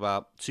something to think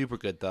about. Super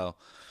good though.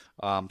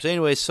 So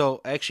anyway,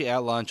 so actually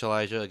at lunch,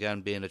 Elijah,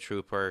 again being a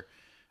trooper,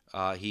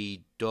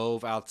 he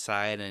dove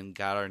outside and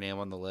got our name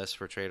on the list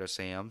for Trader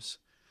Sam's.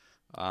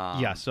 So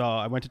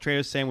I went to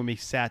Trader Sam's. When we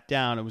sat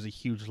down, it was a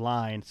huge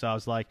line. So I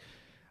was like,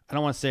 I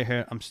don't want to stay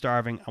here. I'm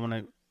starving. I want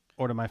to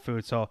order my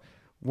food. So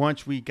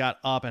once we got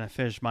up and I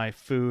finished my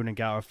food and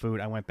got our food,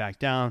 I went back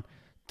down,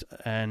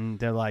 and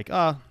they're like,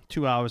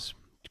 2 hours.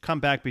 Come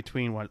back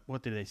between,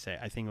 what did they say?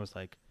 I think it was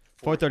like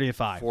 4:30 and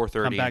 5.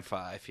 4:30 and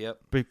 5, yep.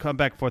 Come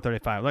back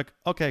 4:35. Like,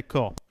 okay,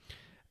 cool.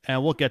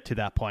 And we'll get to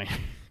that point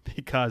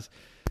because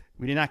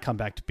we did not come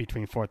back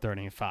between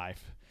 4:30 and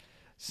 5.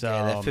 So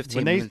yeah, that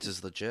 15 minutes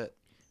is legit.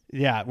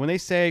 Yeah, when they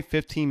say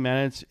 15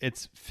 minutes,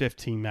 it's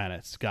 15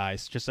 minutes,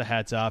 guys. Just a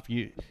heads up.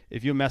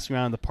 If you're messing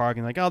around in the park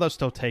and like, they'll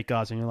still take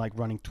us, and you're like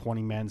running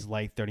 20 minutes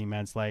late, 30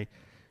 minutes late,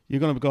 you're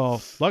going to go.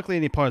 Luckily,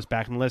 they put us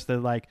back on the list. They're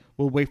like,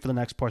 we'll wait for the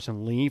next person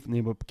to leave, and they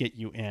will get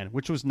you in,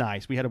 which was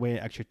nice. We had to wait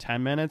an extra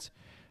 10 minutes,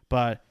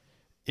 but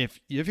if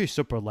you're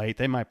super late,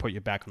 they might put you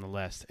back on the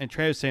list. And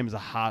Trader Sam's is a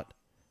hot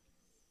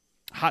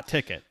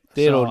ticket.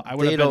 They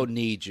don't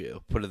need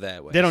you. Put it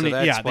that way. They don't need.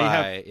 That's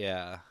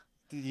why.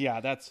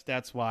 Yeah,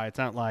 that's why it's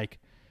not like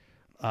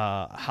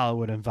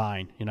Hollywood and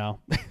Vine,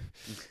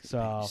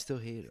 So you still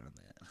hate it on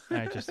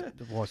that. Just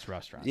the worst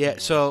restaurant. Yeah.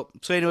 So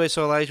anyway,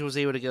 Elijah was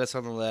able to get us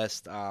on the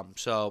list.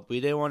 So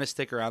we didn't want to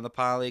stick around the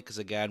Poly because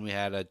again we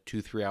had a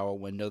 2-3 hour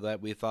window that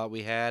we thought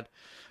we had.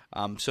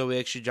 So we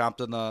actually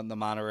jumped on the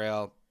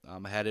monorail,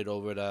 headed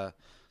over to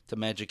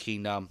Magic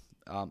Kingdom.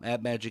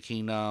 At Magic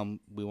Kingdom,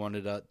 we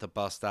wanted to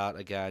bust out,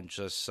 again,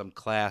 just some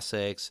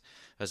classics,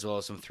 as well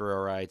as some thrill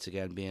rides,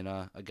 again, being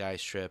a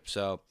guy's trip.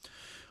 So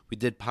we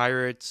did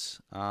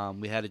Pirates.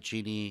 We had a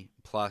Genie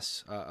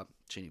Plus, a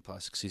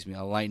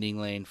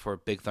Lightning Lane for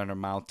Big Thunder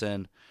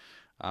Mountain.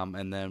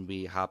 And then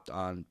we hopped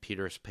on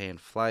Peter's Pan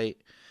Flight.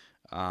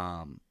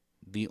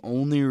 The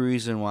only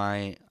reason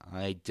why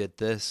I did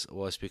this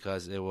was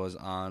because it was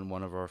on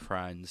one of our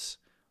friends'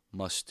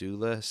 must-do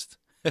list.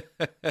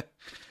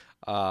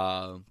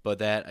 But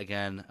that,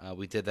 again,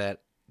 we did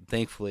that,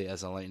 thankfully,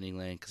 as a Lightning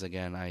Lane, because,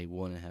 again, I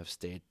wouldn't have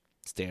stand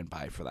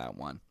by for that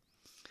one.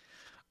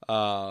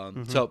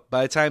 So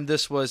by the time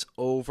this was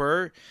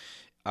over,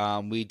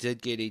 we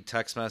did get a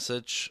text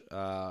message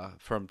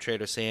from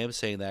Trader Sam's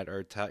saying that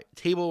our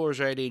table was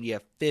ready and you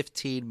have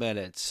 15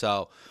 minutes.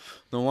 So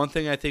the one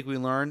thing I think we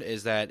learned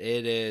is that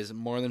it is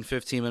more than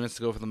 15 minutes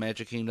to go from the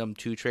Magic Kingdom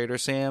to Trader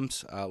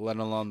Sam's, let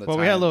alone the time. Well,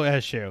 we had a little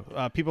issue.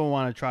 People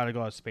want to try to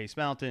go to Space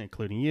Mountain,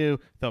 including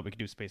you. Thought we could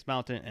do Space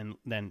Mountain and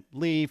then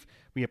leave.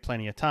 We had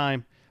plenty of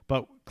time.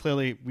 But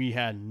clearly, we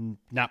had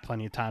not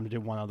plenty of time to do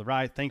one other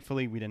ride.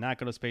 Thankfully, we did not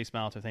go to Space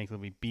Mountain.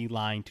 Thankfully, we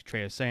beeline to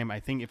Trader Sam. I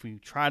think if we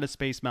tried a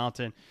Space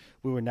Mountain,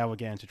 we would never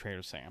get into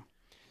Trader Sam.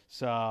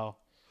 So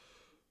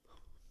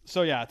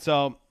yeah.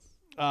 So,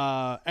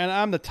 and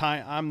I'm the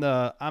guy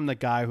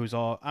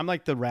I'm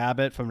like the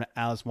rabbit from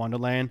Alice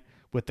Wonderland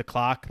with the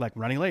clock, like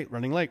running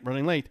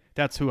late.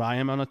 That's who I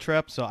am on a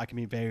trip. So I can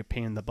be very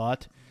pain in the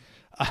butt.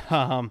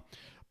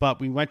 But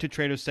we went to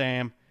Trader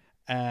Sam.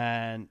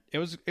 And it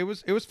was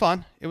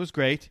fun. It was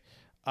great.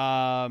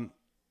 I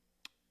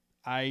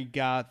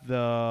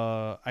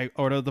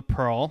ordered the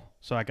pearl,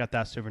 so I got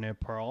that souvenir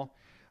pearl.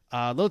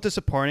 A little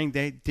disappointing.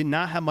 They did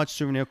not have much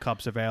souvenir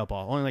cups available.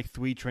 Only like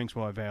 3 drinks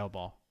were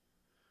available.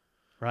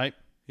 Right?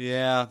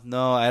 Yeah.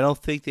 No, I don't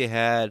think they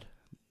had.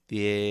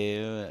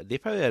 They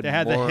probably had. They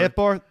had more. the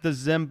hippo,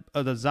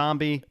 the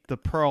zombie, the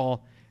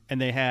pearl,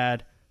 and they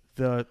had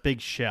the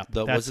big ship.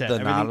 Was it the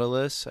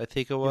Nautilus? I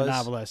think it was. The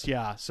Nautilus.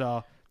 Yeah.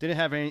 So. Didn't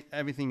have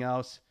everything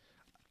else.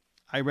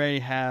 I already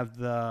have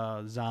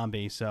the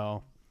zombie,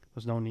 so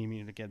there's no need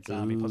me to get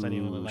zombie. Plus, I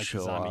didn't really like the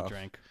zombie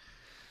drink.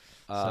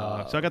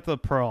 So I got the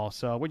pearl.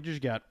 So what did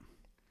you get?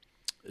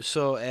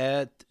 So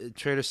at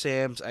Trader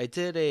Sam's, I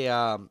did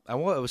I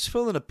was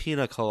filling a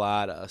pina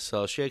colada.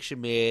 So she actually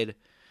made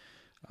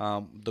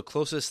The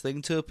closest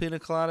thing to a pina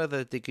colada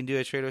that they can do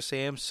at Trader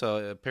Sam's. So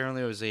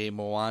apparently it was a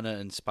Moana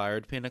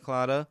inspired pina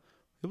colada.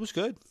 It was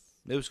good.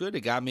 It was good.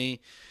 It got me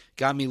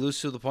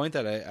loose to the point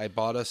that I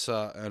bought us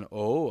an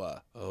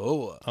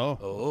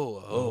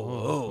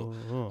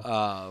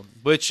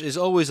which is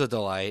always a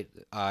delight.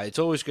 It's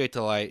always great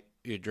to light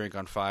your drink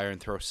on fire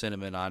and throw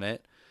cinnamon on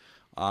it.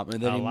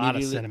 And then a lot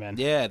of cinnamon.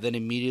 Yeah, then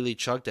immediately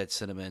chug that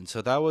cinnamon.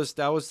 So that was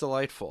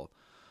delightful.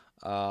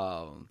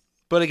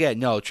 But again,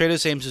 no, Trader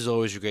Sam's is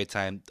always a great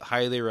time.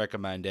 Highly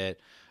recommend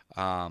it.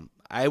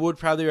 I would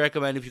probably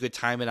recommend if you could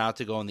time it out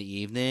to go in the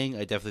evening.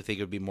 I definitely think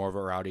it would be more of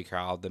a rowdy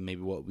crowd than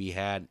maybe what we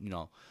had,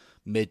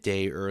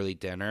 midday, early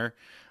dinner.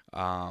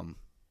 And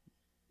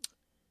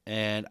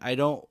I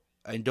don't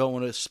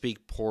want to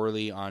speak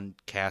poorly on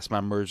cast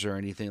members or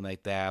anything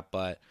like that,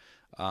 but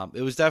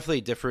it was definitely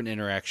a different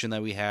interaction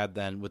that we had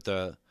than with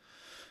the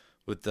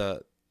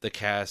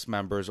cast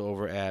members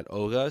over at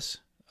Oga's.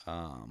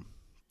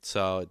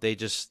 So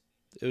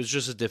it was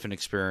just a different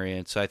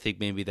experience. So I think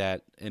maybe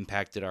that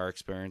impacted our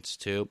experience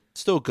too.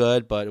 Still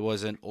good, but it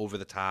wasn't over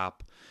the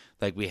top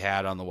like we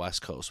had on the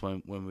West Coast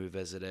when we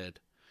visited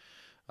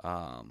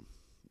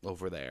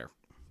over there.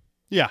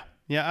 Yeah,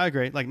 I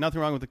agree. Like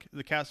nothing wrong with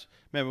the cast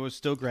member was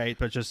still great,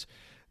 but just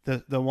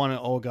the one at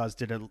Olga's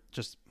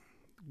just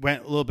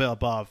went a little bit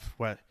above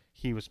what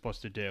he was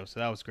supposed to do.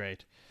 So that was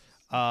great.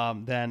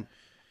 Then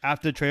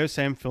after Trader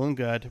Sam feeling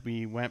good,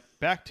 we went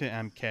back to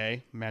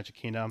MK Magic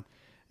Kingdom.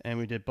 And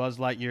we did Buzz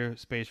Lightyear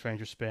Space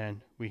Ranger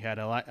spin. We had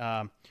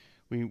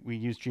we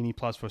used Genie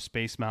Plus for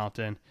Space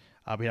Mountain.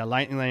 We had a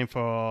Lightning Lane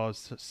for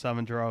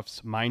Seven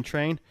Dwarfs Mine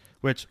Train,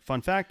 which,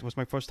 fun fact, was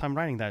my first time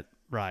riding that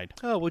ride.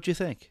 Oh, what'd you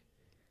think?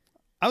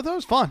 I thought it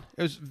was fun.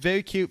 It was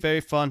very cute, very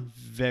fun,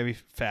 very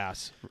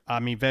fast. I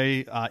mean,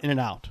 very in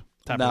and out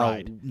type of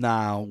ride.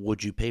 Now,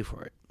 would you pay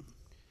for it?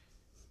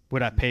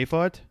 Would I pay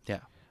for it? Yeah.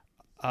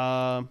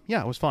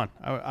 Yeah, it was fun.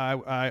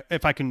 I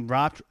if I can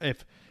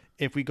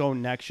if we go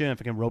next year, if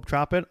I can rope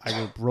drop it, I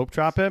will rope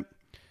drop it.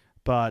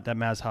 But that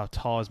matters how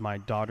tall as my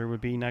daughter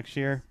would be next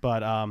year.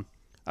 But I'll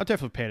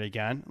definitely pay it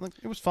again. Like,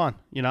 it was fun,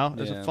 It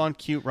was a fun,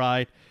 cute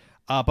ride.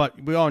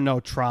 But we all know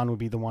Tron would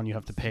be the one you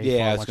have to pay for.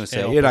 Yeah, I was going to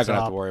say, you're not going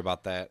to have to worry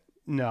about that.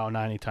 No,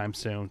 not anytime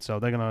soon. So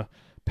they're going to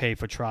pay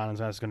for Tron, and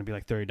that's going to be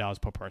like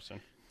 $30 per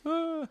person.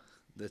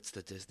 That's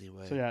the Disney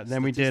way. So, yeah,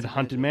 then we did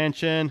Haunted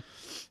Mansion.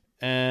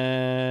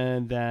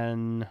 And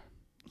then...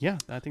 Yeah,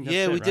 I think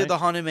that's we right? did the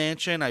Haunted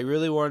Mansion. I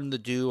really wanted to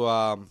do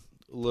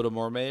Little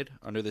Mermaid,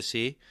 Under the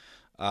Sea,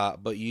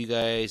 but you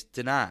guys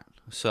did not.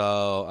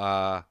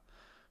 So,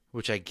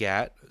 which I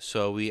get.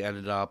 So we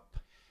ended up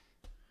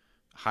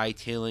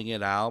hightailing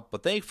it out.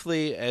 But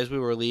thankfully, as we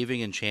were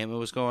leaving, Enchantment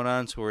was going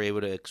on, so we were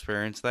able to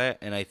experience that.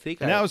 And I think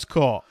that was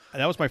cool.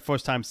 That was my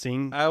first time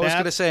seeing. I was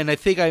going to say, and I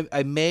think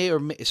I may or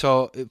may.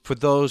 So for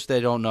those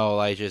that don't know,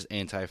 Elijah's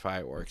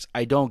anti-fireworks.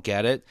 I don't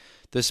get it.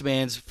 This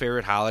man's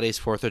favorite holiday is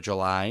 4th of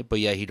July, but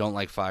yeah, he don't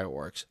like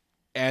fireworks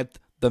at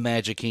the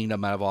Magic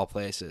Kingdom out of all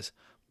places.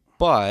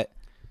 But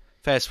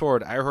fast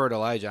forward, I heard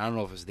Elijah, I don't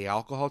know if it's the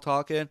alcohol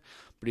talking,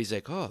 but he's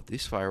like, oh,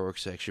 these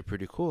fireworks are actually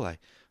pretty cool. I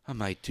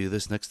might do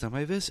this next time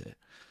I visit.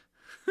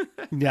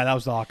 Yeah, that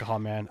was the alcohol,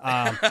 man.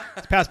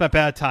 It's past my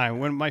bad time.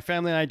 When my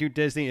family and I do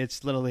Disney,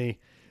 it's literally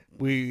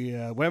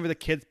whenever the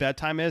kids'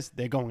 bedtime is,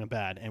 they're going to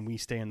bed, and we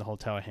stay in the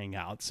hotel and hang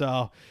out.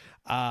 So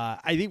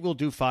I think we'll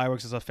do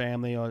fireworks as a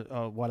family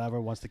or whatever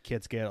once the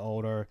kids get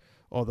older,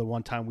 or the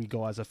one time we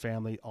go as a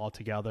family all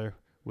together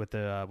with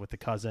the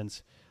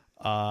cousins,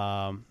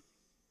 and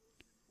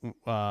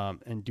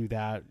do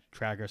that,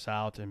 drag us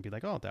out, and be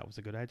like, oh, that was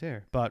a good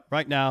idea. But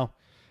right now,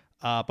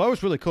 but it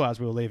was really cool as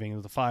we were leaving. It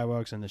was the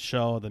fireworks and the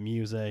show, the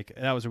music.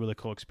 That was a really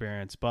cool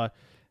experience. But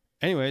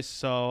anyways,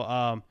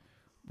 so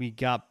we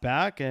got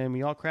back and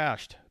we all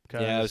crashed.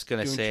 Yeah, I was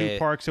going to say 2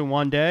 parks in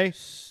one day,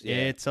 yeah.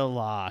 It's a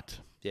lot.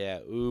 Yeah,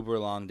 uber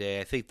long day.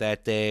 I think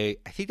that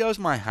was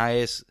my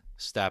highest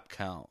step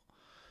count.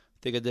 I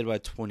think I did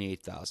about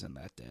 28,000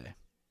 that day.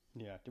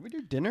 Yeah. Did we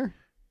do dinner?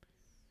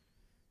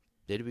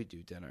 Did we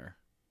do dinner?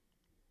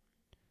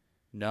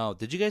 No.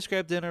 Did you guys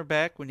grab dinner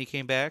back when you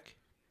came back?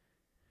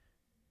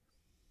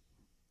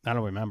 I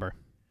don't remember.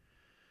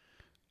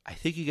 I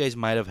think you guys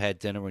might have had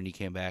dinner when you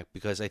came back,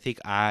 because I think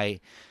I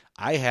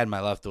had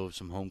my leftovers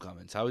from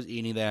homecomings. I was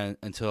eating that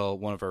until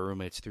one of our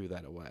roommates threw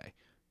that away.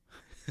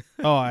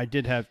 Oh, I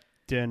did have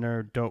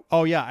dinner.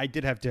 Oh, yeah, I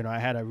did have dinner. I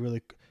had a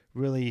really,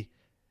 really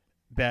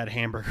bad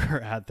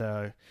hamburger at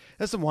the...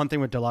 That's the one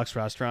thing with deluxe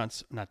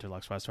hotels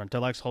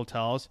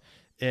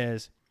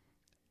is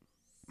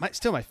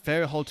my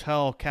favorite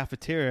hotel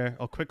cafeteria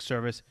or quick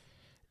service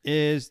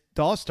is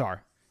the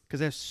All-Star, because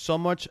there's so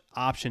much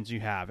options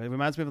you have. It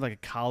reminds me of like a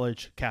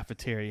college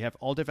cafeteria. You have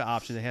all different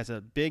options. It has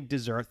a big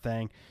dessert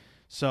thing.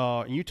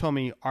 So you told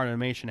me Art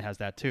Animation has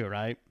that too,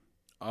 right?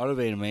 Art of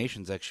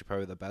Animation is actually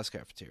probably the best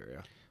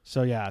cafeteria.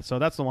 So yeah, so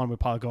that's the one we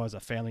probably go as a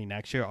family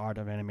next year, Art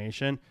of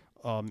Animation.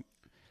 Yeah,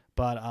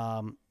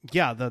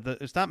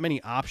 there's not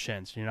many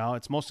options,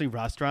 It's mostly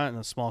restaurant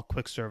and a small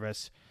quick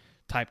service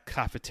type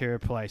cafeteria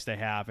place they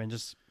have, and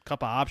just a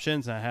couple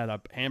options. And I had a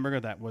hamburger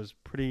that was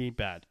pretty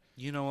bad.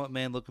 You know what,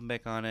 man? Looking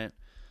back on it,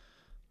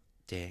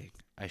 dang,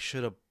 I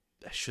should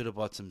have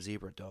bought some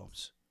zebra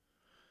domes.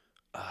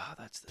 Ah,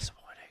 that's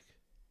disappointing.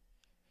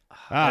 All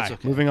right,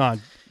 okay. moving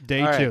on.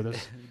 Day All two.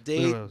 right.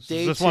 This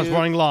Day one's two.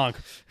 running long.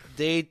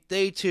 Day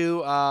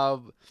two.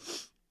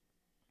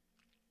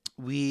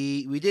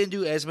 We didn't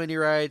do as many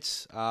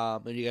rides,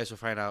 and you guys will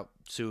find out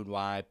soon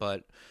why.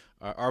 But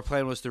our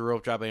plan was to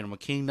rope drop Animal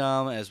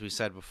Kingdom, as we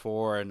said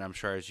before, and I'm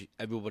sure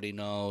everybody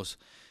knows.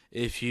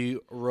 If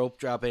you rope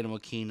drop Animal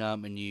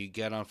Kingdom and you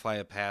get on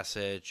Flight of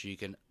Passage, you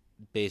can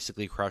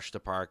basically crush the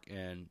park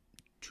in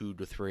 2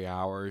 to 3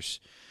 hours.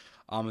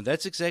 And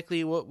that's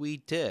exactly what we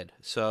did.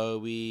 So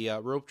we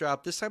rope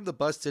dropped. This time the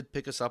bus did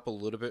pick us up a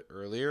little bit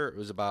earlier. It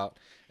was about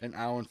an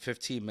hour and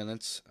 15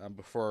 minutes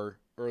before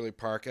early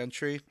park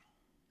entry,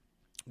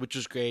 which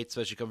was great,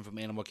 especially coming from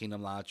Animal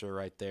Kingdom Lodge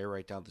right there,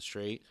 right down the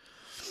street.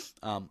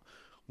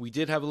 We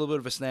did have a little bit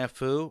of a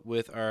snafu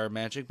with our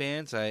magic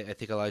bands. I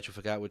think Elijah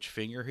forgot which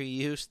finger he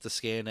used to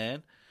scan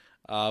in.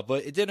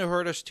 But it didn't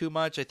hurt us too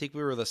much. I think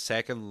we were the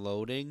second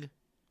loading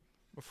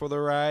before the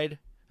ride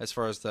as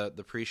far as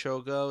the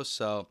pre-show goes.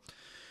 So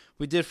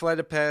we did Flight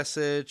of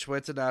Passage,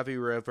 went to Navi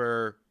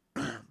River,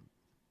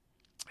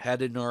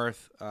 headed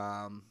north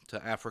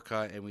to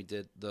Africa, and we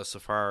did the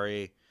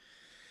safari.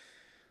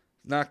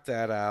 Knocked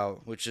that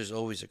out, which is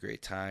always a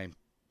great time.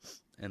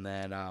 And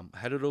then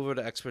headed over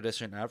to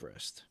Expedition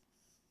Everest.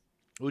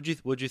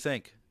 What'd you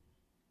think?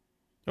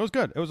 It was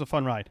good. It was a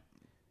fun ride.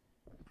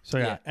 So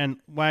yeah, and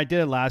when I did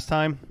it last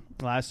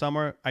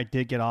summer, I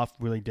did get off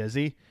really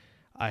dizzy.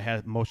 I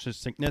had motion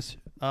sickness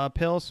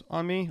pills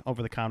on me,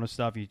 over-the-counter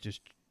stuff. You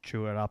just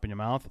chew it up in your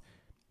mouth.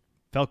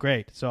 Felt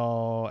great.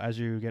 So as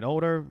you get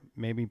older,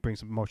 maybe bring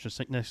some motion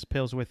sickness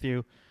pills with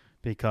you,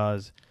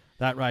 because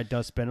that ride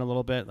does spin a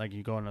little bit. Like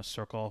you go in a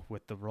circle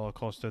with the roller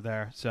coaster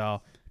there.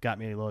 So it got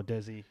me a little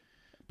dizzy,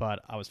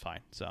 but I was fine.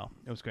 So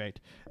it was great.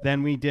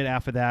 Then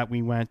after that,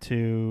 we went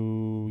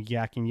to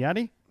Yak and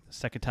Yeti. The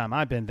second time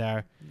I've been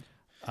there.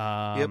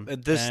 And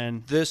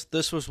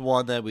this was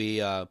one that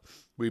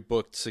we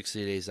booked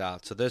 60 days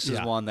out. So this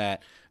is one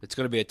that it's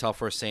going to be a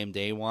tougher same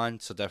day one.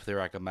 So definitely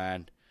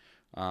recommend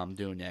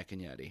doing Yak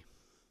and Yeti.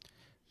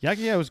 Yak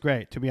and Yeti was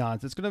great, to be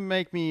honest. It's going to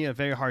make me a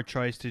very hard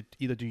choice to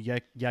either do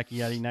Yak and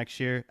Yeti next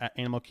year at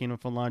Animal Kingdom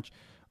for lunch.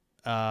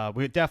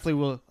 We definitely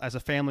will, as a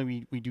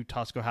family, we do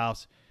Tusco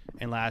House,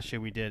 and last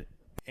year we did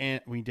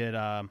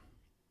Rainforest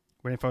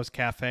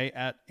Cafe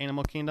at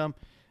Animal Kingdom.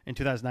 In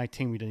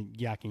 2019, we did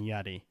Yak and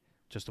Yeti,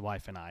 just the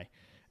wife and I.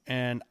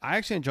 And I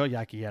actually enjoyed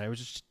Yak and Yeti. It was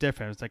just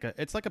different.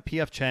 It's like a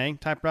P.F. Chang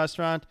type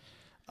restaurant.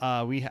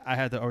 I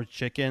had the orange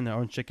chicken. The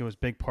orange chicken was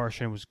big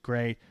portion. It was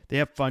great. They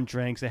have fun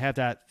drinks. They have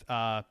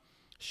that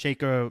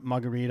shaker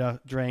margarita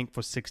drink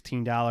for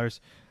 $16.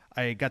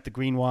 I got the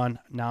green one.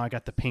 Now I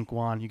got the pink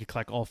one. You can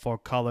collect all 4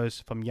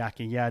 colors from Yak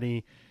and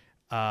Yeti,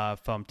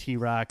 from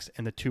T-Rex,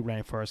 and the 2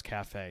 Rainforest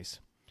Cafes.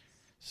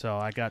 So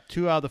I got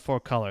 2 out of the 4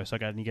 colors. So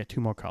I need to get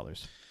 2 more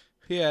colors.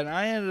 Yeah, and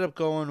I ended up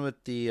going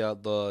with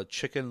the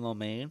chicken lo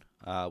mein,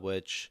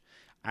 which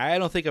I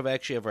don't think I've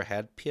actually ever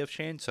had P.F.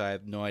 Chang, so I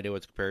have no idea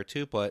what to compare it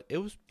to. But it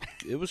was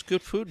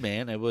good food,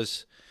 man. It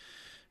was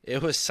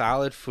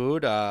solid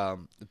food.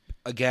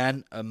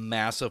 Again, a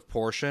massive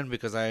portion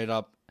because I ended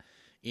up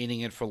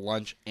eating it for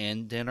lunch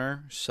and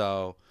dinner.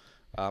 So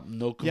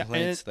no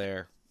complaints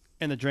there.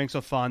 And the drinks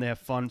are fun. They have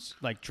fun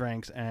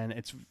drinks, and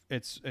it's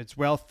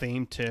well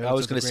themed too. I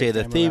was going to say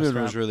the theming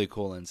was really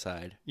cool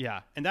inside.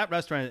 Yeah, and that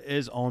restaurant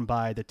is owned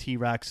by the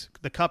T-Rex.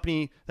 The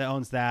company that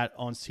owns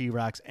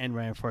T-Rex and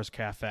Rainforest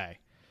Cafe,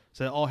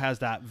 so it all has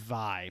that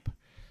vibe.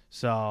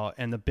 So,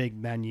 and the big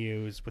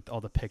menus with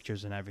all the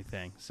pictures and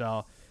everything.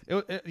 So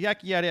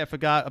Yak and Yeti, I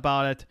forgot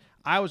about it.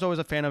 I was always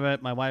a fan of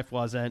it. My wife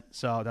wasn't,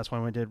 so that's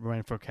when we did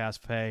Rainforest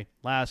Cafe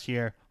last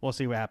year. We'll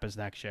see what happens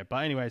next year. But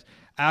anyways,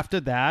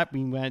 after that,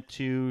 we went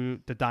to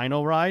the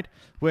Dino ride,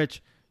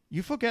 which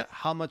you forget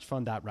how much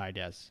fun that ride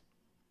is.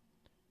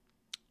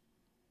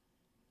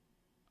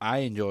 I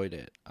enjoyed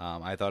it.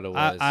 I thought it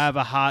was. I have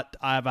a hot.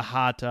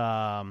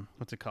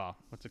 What's it called?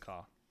 What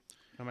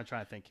am I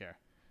trying to think here?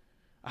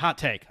 A hot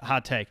take.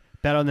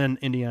 Better than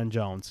Indiana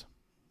Jones.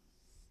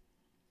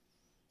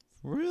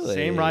 Really?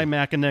 Same ride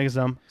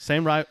mechanism.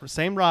 Same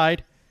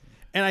ride.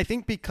 And I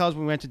think because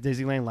we went to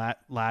Disneyland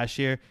last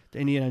year, the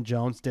Indiana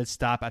Jones did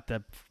stop at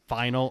the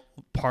final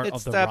part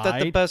of the ride. It stopped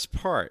at the best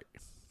part.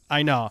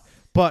 I know.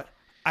 But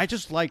I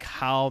just like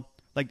how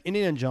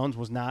Indiana Jones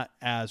was not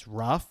as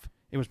rough.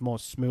 It was more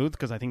smooth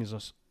because I think it's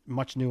a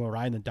much newer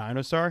ride than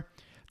Dinosaur.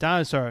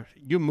 Dinosaur,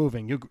 you're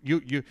moving.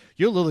 You're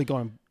literally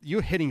going.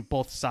 You're hitting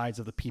both sides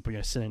of the people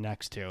you're sitting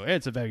next to.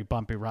 It's a very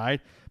bumpy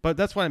ride, but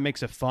that's what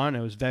makes it fun.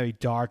 It was very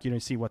dark. You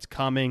didn't see what's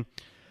coming.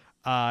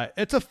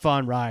 It's a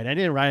fun ride. I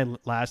didn't ride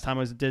it last time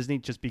I was at Disney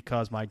just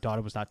because my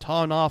daughter was not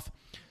tall enough.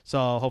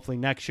 So hopefully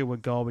next year we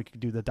could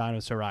do the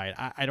Dinosaur ride.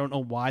 I don't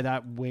know why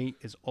that wait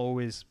is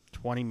always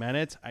 20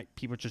 minutes.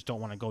 People just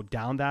don't want to go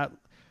down that,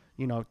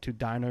 to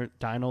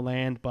Dino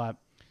Land. But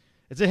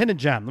it's a hidden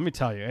gem. Let me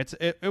tell you,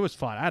 it was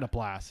fun. I had a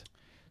blast.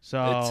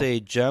 So it's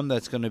a gem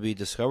that's going to be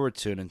discovered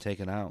soon and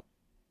taken out.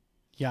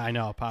 Yeah, I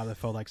know. Probably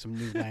felt like some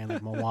new land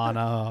like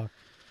Moana.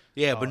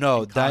 Yeah, but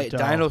no,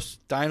 Encanto.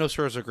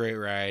 Dinosaur's a great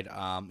ride.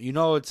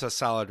 It's a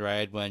solid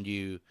ride when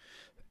you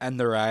end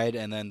the ride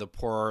and then the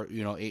poor,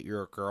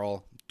 8-year-old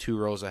girl 2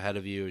 rows ahead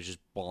of you is just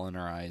bawling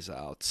her eyes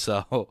out.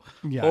 So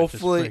Yeah, just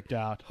hopefully, freaked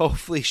out.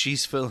 hopefully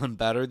she's feeling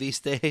better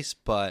these days.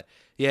 But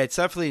yeah, it's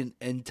definitely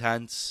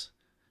intense.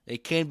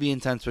 It can be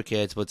intense for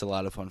kids, but it's a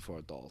lot of fun for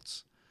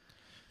adults.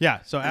 Yeah,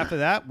 so after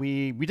that,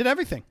 we did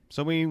everything.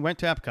 So we went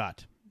to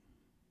Epcot.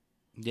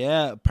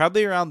 Yeah,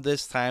 probably around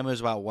this time it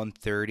was about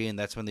 1:30, and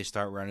that's when they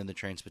start running the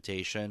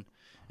transportation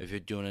if you're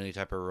doing any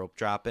type of rope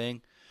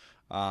dropping.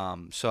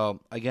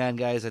 So again,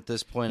 guys, at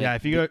this point, Yeah,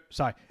 if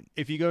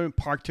you go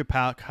park to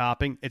park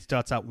hopping, it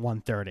starts at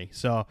 1:30.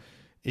 So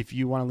if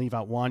you want to leave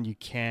at 1, you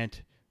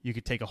can't. You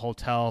could take a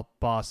hotel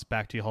bus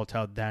back to your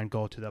hotel, then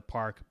go to the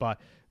park.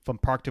 But from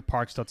park to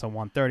park starts at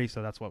 1:30,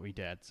 so that's what we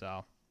did.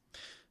 So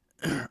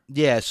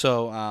yeah,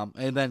 so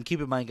and then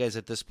keep in mind, guys,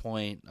 at this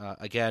point,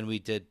 again, we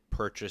did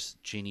purchase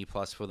Genie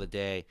Plus for the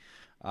day.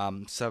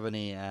 7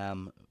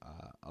 a.m.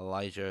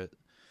 Elijah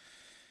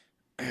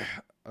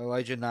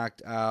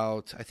knocked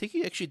out. I think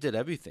he actually did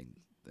everything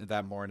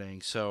that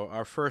morning. So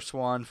our first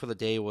one for the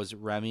day was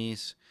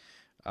Remy's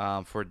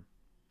for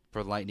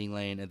Lightning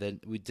Lane, and then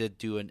we did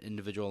do an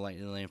individual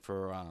Lightning Lane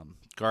for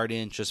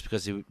Guardian, just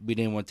because we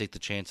didn't want to take the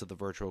chance of the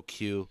virtual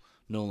queue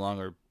no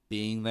longer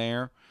being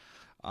there.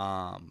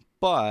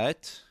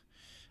 But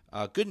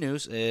good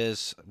news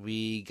is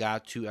we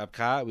got to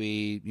Epcot.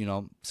 We,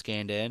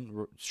 scanned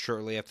in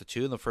shortly after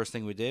 2. And the first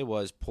thing we did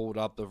was pulled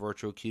up the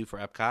virtual queue for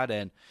Epcot.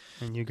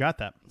 And you got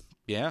that.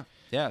 Yeah.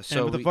 So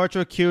and with the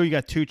virtual queue, you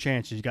got 2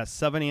 chances. You got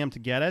 7 a.m. to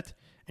get it,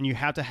 and you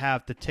have to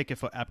have the ticket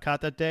for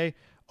Epcot that day.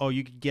 Or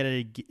you could get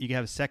it. You can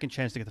have a second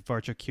chance to get the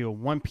virtual queue at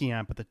 1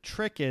 p.m. But the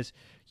trick is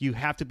you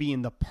have to be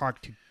in the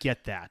park to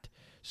get that.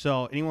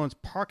 So anyone's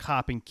park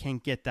hopping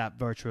can't get that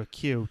virtual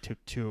queue to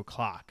 2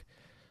 o'clock.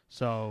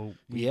 So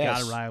we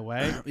got it right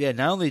away. Yeah,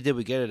 not only did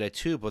we get it at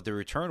 2, but the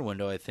return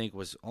window, I think,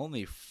 was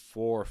only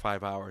 4 or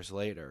 5 hours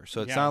later.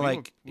 So it's not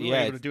like... We were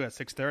able to do it at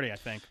 6:30, I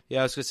think. Yeah,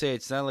 I was going to say,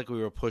 it's not like we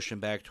were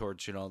pushing back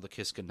towards, the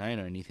Kiss Goodnight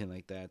or anything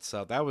like that.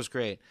 So that was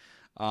great.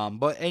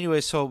 But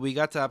anyway, so we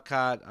got to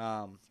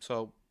Epcot.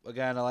 So,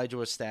 again, Elijah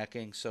was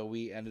stacking. So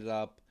we ended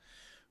up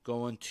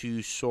going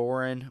to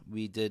Soarin'.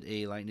 We did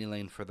a Lightning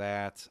Lane for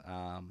that.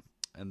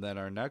 And then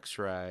our next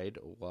ride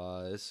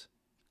was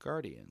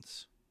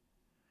Guardians.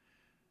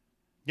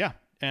 Yeah,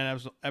 and it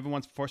was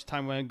everyone's first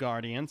time winning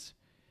Guardians,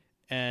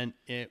 and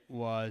it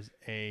was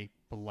a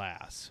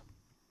blast.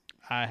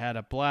 I had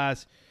a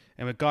blast,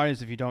 and with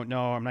Guardians, if you don't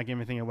know, I'm not giving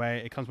anything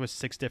away, it comes with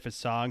 6 different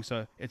songs,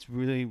 so it's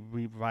really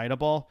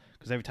rewritable,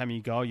 because every time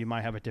you go, you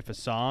might have a different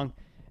song,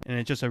 and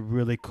it's just a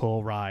really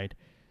cool ride.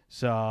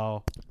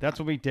 So that's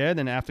what we did,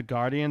 and after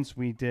Guardians,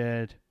 we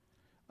did,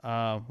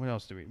 what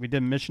else did we? We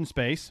did Mission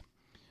Space.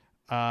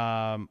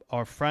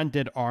 Our friend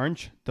did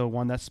orange, the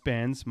one that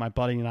spins. My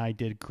buddy and I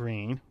did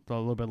green, the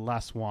little bit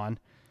less one.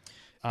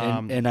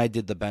 And I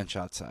did the bench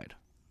outside.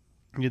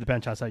 You did the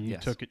bench outside. You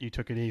Yes. took it. You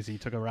took it easy. You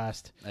took a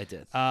rest. I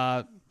did.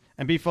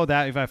 And before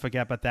that, if I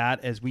forget about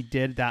that, is we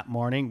did that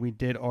morning. We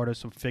did order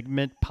some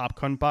Figment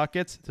popcorn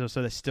buckets, so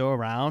they're still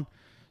around.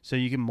 So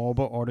you can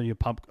mobile order your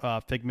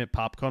Figment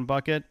popcorn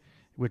bucket,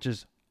 which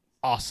is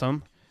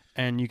awesome.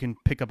 And you can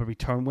pick up a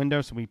return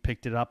window. So we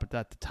picked it up at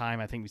the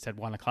time. I think we said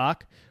 1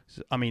 o'clock.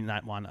 So, I mean,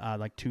 not 1,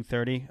 like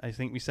 2:30. I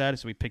think we said.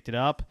 So we picked it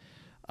up.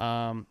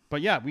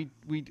 But yeah, we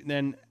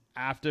then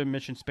after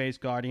Mission Space,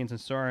 Guardians, and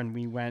Soarin',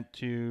 we went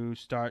to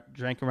start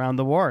drink around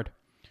the ward.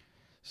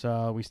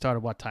 So we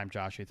started what time,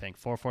 Josh? You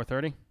think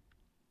 4:30?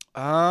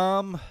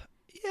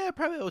 Yeah,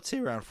 probably I would say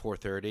around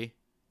 4:30.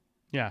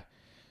 Yeah.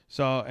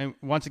 So and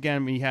once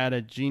again, we had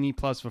a Genie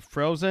Plus for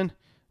Frozen.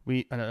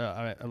 We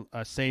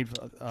a saved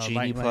Genie Lightning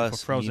Lane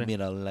Plus, for Frozen. you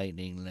mean a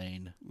Lightning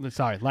Lane.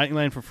 Sorry, Lightning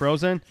Lane for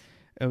Frozen.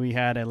 We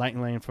had a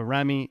Lightning Lane for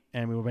Remy,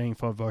 and we were waiting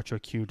for a virtual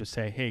queue to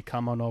say, "Hey,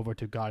 come on over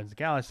to Guardians of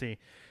the Galaxy."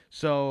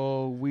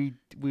 So we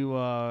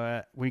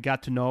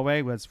got to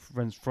Norway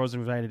when Frozen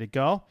was ready to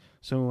go.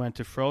 So we went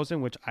to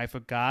Frozen, which I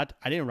forgot.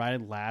 I didn't ride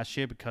it last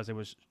year because it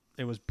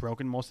was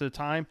broken most of the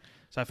time.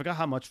 So I forgot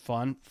how much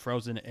fun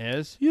Frozen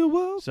is. You're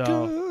welcome.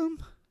 So,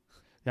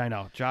 yeah, I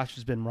know. Josh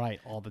has been right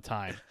all the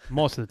time.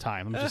 Most of the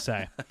time, let me just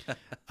say.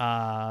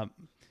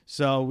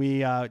 So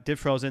we did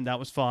Frozen. That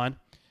was fun.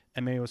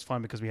 And maybe it was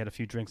fun because we had a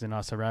few drinks in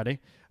us already.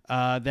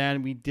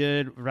 Then we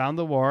did Round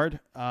the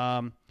Ward.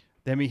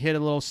 Then we hit a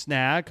little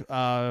snag.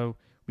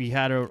 We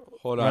had a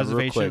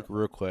reservation.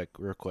 Real quick.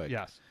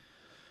 Yes.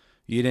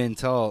 You didn't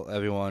tell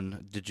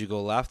everyone, did you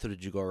go left or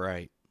did you go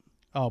right?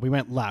 Oh, we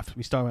went left.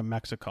 We started with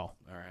Mexico.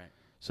 All right.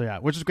 So, yeah,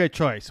 which is a great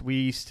choice.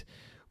 We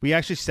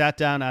actually sat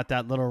down at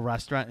that little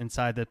restaurant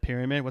inside the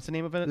pyramid. What's the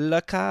name of it?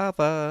 La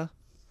Cava.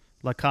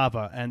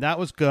 And that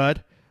was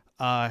good.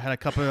 I had a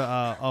couple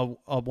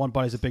of one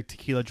buddy's a big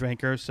tequila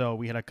drinker, so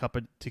we had a couple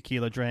of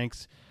tequila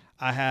drinks.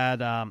 I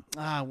had,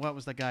 what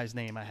was the guy's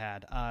name I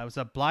had? It was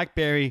a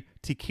blackberry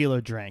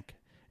tequila drink,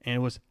 and it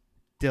was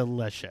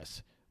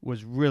delicious. It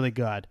was really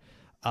good.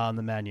 on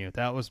the menu.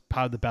 That was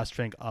probably the best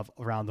drink of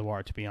around the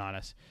world, to be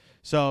honest.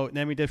 So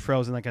then we did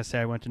frozen, like I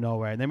said. I went to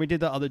nowhere, and then we did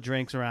the other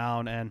drinks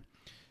around, and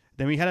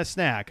then we had a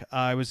snack.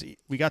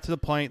 We got to the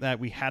point that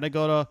we had to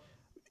go to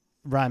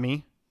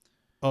Remy,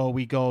 or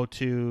we go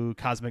to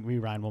Cosmic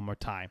Rewind one more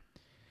time,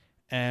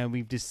 and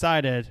we've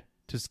decided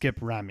to skip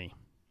Remy,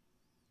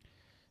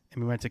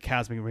 and we went to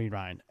Cosmic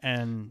Rewind,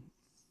 and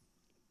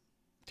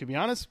to be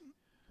honest,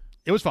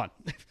 it was fun.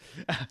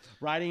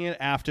 Riding it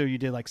after you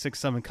did like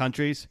 6-7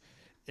 countries,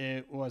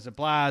 it was a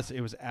blast.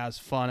 It was as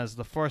fun as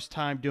the first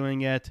time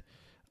doing it.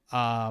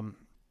 And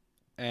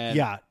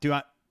yeah,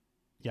 yes.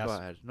 Go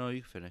ahead. No,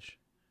 you finish.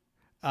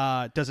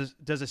 Does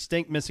it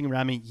stink missing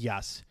Remy?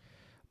 Yes.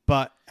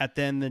 But at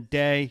the end of the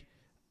day,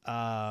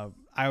 I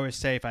always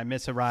say if I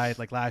miss a ride,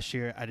 like last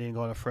year, I didn't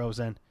go to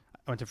Frozen.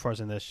 I went to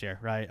Frozen this year,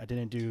 right? I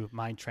didn't do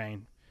Mine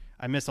Train.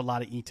 I missed a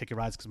lot of e-ticket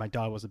rides because my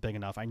dog wasn't big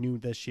enough. I knew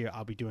this year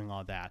I'll be doing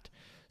all that.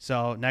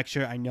 So next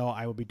year I know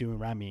I will be doing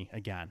Remy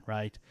again,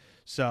 right?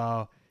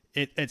 So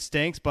it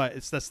stinks, but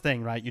it's this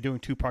thing, right? You're doing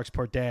 2 parks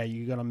per day.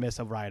 You're going to miss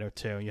a ride or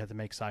two. You have to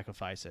make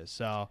sacrifices.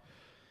 So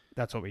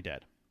that's what we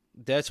did.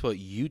 That's what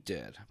you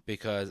did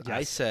because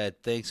I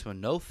said thanks but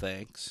no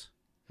thanks.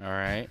 All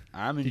right.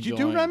 Did you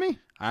do Remy?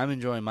 I'm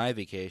enjoying my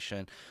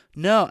vacation.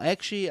 No,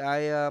 actually,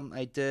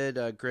 I did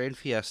a Grand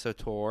Fiesta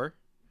tour,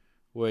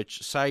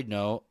 which, side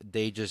note,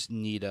 they just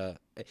need a...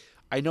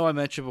 I know I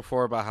mentioned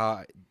before about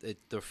how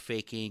they're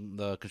faking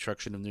the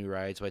construction of new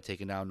rides by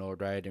taking down an old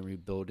ride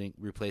and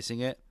replacing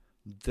it.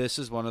 This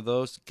is one of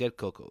those. Get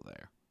Coco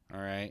there. All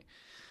right?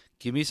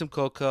 Give me some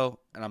Coco,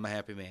 and I'm a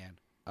happy man.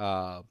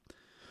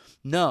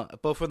 No,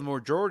 but for the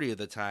majority of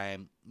the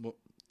time...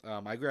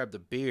 I grabbed a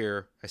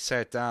beer. I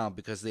sat down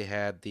because they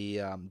had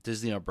the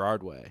Disney on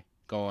Broadway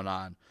going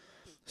on.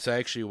 So I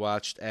actually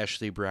watched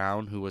Ashley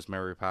Brown, who was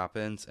Mary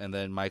Poppins, and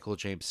then Michael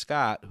James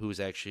Scott,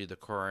 who's actually the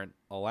current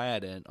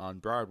Aladdin on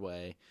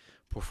Broadway,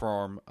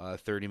 perform a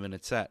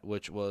 30-minute set,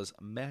 which was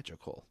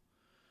magical.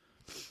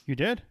 You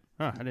did?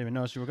 Huh, I didn't even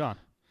notice you were gone.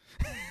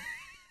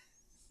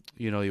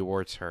 You know your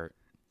words hurt.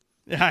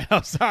 Yeah, I know.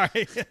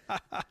 Sorry.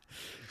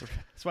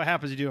 That's what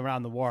happens. You do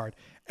around the ward.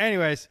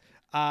 Anyways...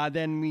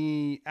 then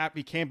we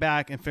came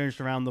back and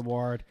finished around the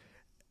ward.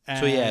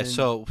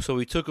 So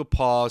we took a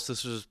pause.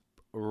 This was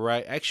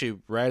right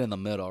in the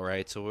middle,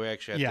 right? So we're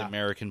actually at the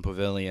American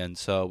Pavilion.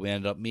 So we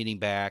ended up meeting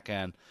back,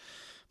 and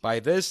by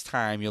this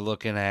time you're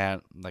looking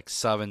at like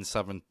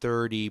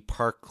 7:30.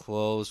 Park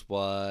close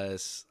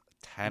was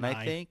 10, 9.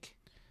 I think.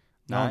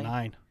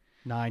 9.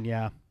 9,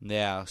 yeah.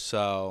 Yeah.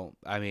 So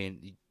I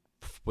mean,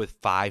 with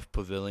 5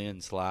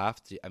 pavilions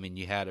left, I mean,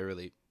 you had to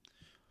really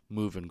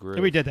move and groove.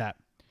 We did that.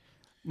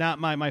 Now,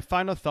 my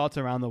final thoughts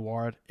around the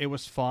ward. It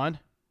was fun,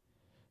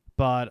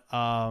 but it's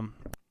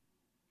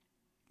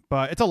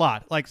a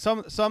lot. Like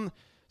some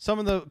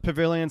of the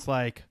pavilions,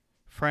 like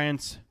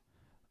France,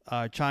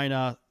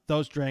 China,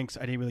 those drinks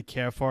I didn't really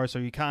care for. So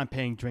you're kind of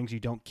paying drinks you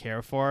don't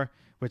care for,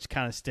 which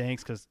kind of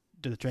stinks because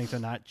the drinks are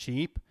not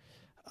cheap.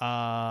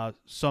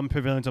 Some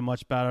pavilions are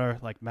much better,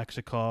 like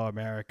Mexico,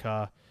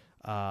 America.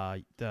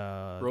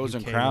 The Rose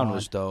UK and Crown one.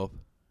 was dope.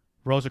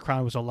 Rose and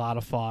Crown was a lot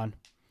of fun.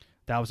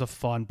 That was a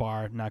fun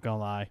bar, not gonna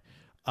lie.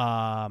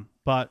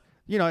 But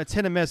you know, it's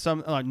hit and miss.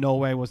 Some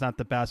Norway was not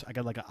the best. I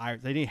got like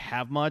they didn't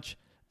have much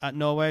at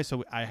Norway,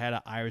 so I had an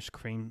Irish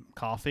cream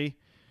coffee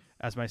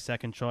as my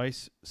second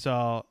choice.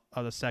 So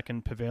the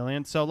second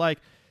pavilion. So like,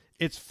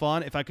 it's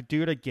fun. If I could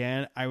do it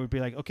again, I would be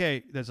like,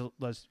 okay, there's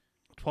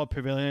 12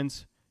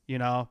 pavilions. You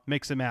know,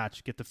 mix and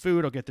match. Get the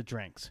food or get the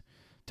drinks,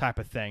 type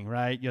of thing,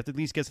 right? You have to at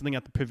least get something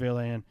at the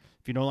pavilion.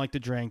 If you don't like the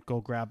drink,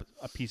 go grab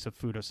a piece of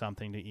food or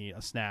something to eat,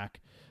 a snack.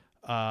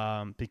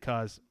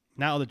 Because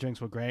now the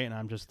drinks were great and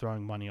I'm just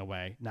throwing money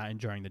away, not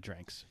enjoying the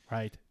drinks,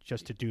 right?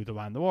 Just to do the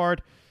round the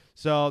ward.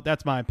 So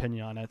that's my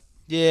opinion on it.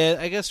 Yeah,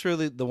 I guess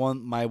really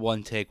my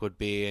one take would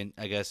be, and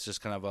I guess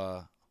just kind of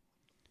a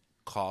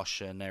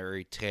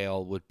cautionary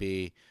tale would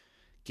be,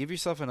 give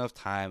yourself enough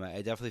time.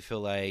 I definitely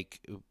feel like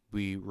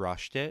we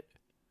rushed it.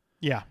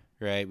 Yeah.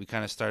 Right? We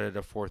kind of started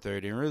at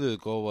 4:30, and really the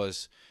goal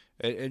was...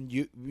 And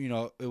you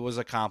know, it was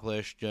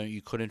accomplished. You know,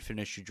 you couldn't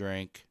finish your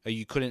drink.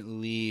 You couldn't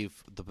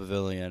leave the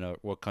pavilion or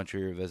what country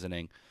you're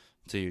visiting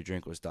until your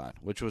drink was done,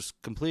 which was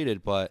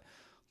completed. But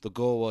the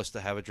goal was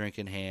to have a drink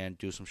in hand,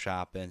 do some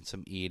shopping,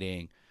 some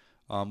eating,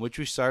 which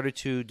we started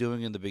to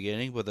doing in the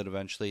beginning. But then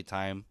eventually,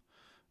 time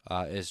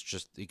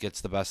it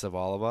gets the best of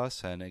all of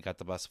us, and it got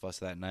the best of us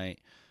that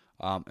night.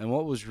 And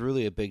what was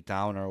really a big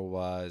downer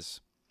was.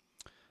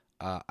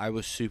 I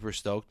was super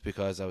stoked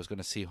because I was going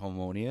to see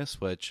Harmonious,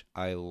 which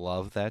I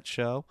love that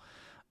show.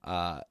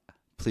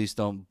 Please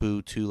don't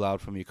boo too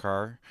loud from your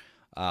car.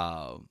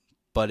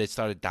 But it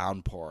started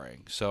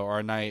downpouring, so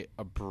our night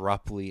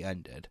abruptly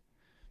ended.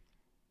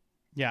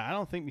 Yeah, I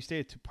don't think we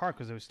stayed at the park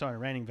because it was starting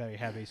raining very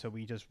heavy, so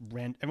we just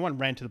ran. Everyone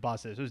ran to the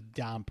buses. It was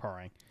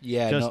downpouring.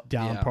 Yeah,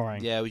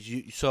 downpouring. Yeah,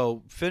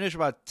 so finished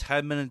about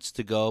 10 minutes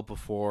to go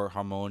before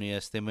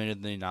Harmonious. They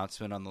made the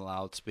announcement on the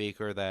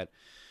loudspeaker that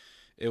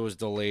it was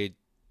delayed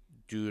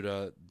due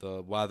to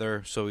the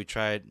weather, so we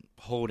tried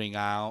holding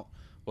out,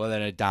 Well,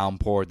 then it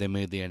downpoured. They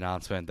made the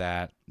announcement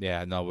that,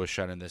 yeah, no, we're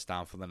shutting this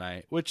down for the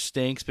night, which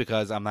stinks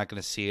because I'm not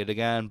going to see it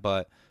again.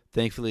 But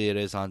thankfully, it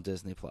is on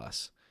Disney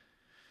Plus.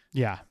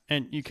 Yeah,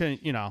 and you can,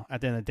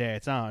 at the end of the day,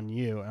 it's not on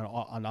you and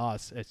on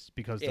us. It's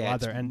because the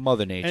weather it's and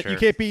Mother and Nature. you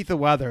can't beat the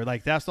weather.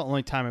 Like that's the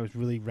only time it was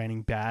really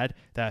raining bad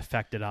that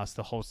affected us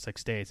the whole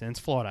 6 days. And it's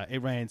Florida;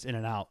 it rains in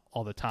and out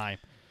all the time.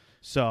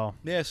 So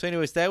Yeah. So,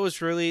 anyways, that was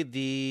really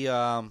the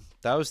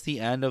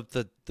end of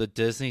the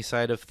Disney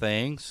side of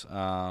things.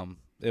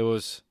 It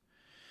was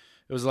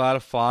a lot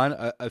of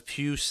fun. A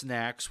few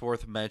snacks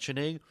worth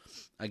mentioning.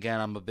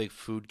 Again, I'm a big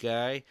food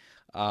guy.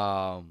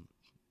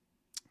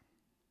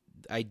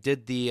 We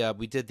did the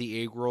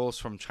egg rolls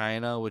from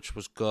China, which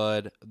was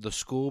good. The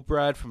school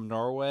bread from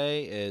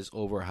Norway is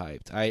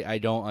overhyped. I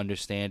don't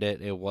understand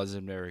it. It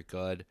wasn't very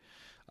good.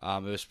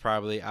 It was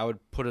probably, I would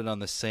put it on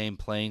the same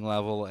playing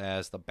level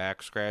as the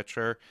back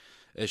scratcher.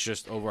 It's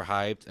just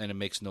overhyped and it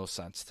makes no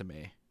sense to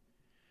me.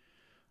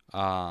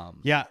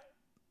 yeah.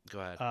 Go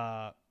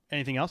ahead.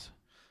 Anything else?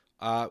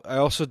 I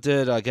also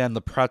did again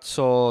the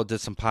pretzel. Did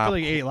some I feel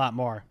like you ate a lot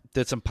more.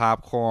 Did some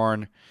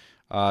popcorn.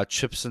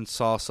 Chips and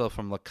salsa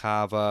from La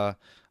Cava.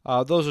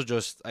 Those are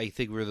just, I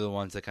think, really the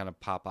ones that kind of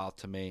pop out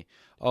to me.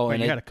 Oh, Wait,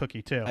 and you I got a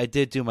cookie too. I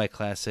did do my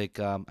classic.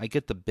 I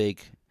get the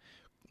big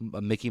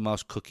Mickey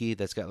Mouse cookie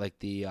that's got like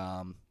the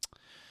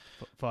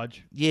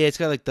fudge. yeah, it's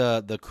got like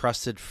the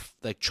crusted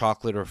like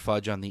chocolate or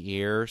fudge on the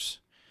ears.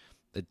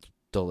 It's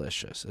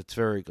delicious. It's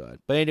very good.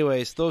 But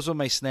anyways, those are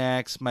my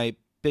snacks. My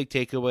big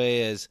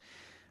takeaway is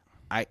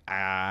I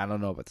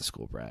don't know about the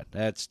school bread.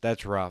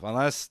 That's rough.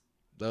 Unless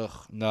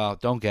no,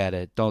 don't get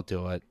it. Don't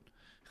do it.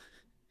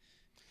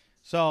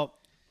 So,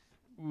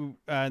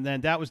 and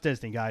then that was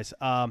Disney, guys.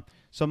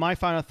 So my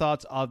final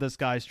thoughts of this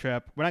guy's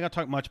trip. We're not going to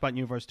talk much about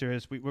Universal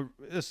Studios.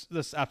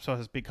 This episode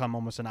has become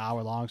almost an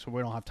hour long, so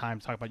we don't have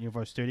time to talk about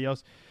Universal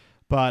Studios.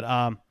 But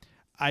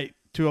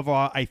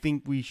overall, I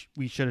think we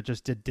should have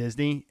just did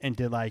Disney and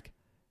did like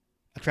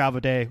a travel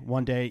day,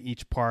 1 day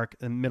each park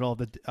in the middle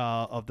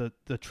of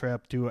the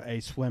trip. Do a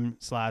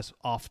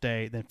swim/off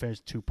day, then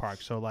finish 2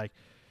 parks. So like.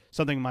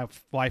 Something my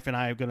wife and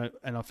I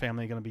and our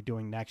family are gonna be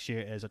doing next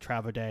year is a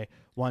travel day.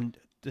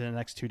 The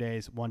next 2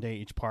 days, 1 day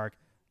each park,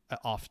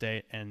 off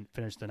day, and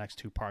finish the next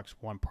 2 parks,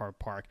 1 per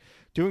park.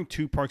 Doing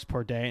 2 parks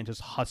per day and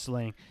just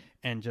hustling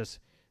and just.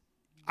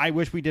 I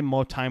wish we did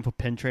more time for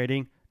pin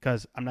trading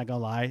because I'm not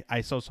gonna lie,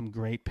 I saw some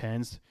great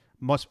pins.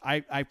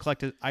 I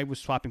collected. I was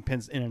swapping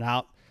pins in and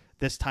out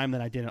this time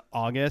than I did in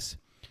August.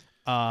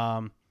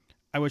 I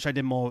wish I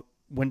did more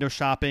window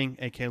shopping,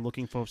 aka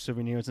looking for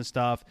souvenirs and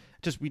stuff.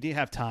 Just we didn't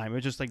have time. It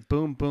was just like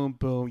boom, boom,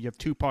 boom. You have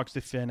 2 parks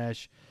to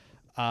finish.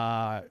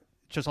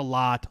 Just a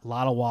lot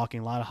of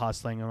walking, a lot of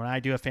hustling. And when I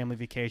do a family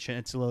vacation,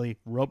 it's literally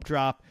rope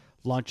drop,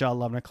 lunch at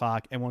 11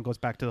 o'clock. Everyone goes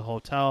back to the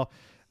hotel.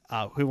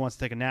 Who wants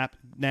to take a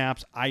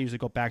naps? I usually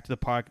go back to the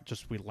park,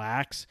 just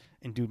relax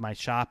and do my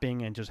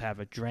shopping and just have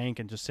a drink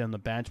and just sit on the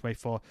bench, wait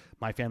for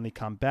my family to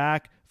come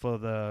back for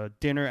the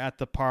dinner at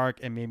the park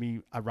and maybe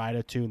a ride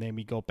or 2, and then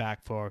we go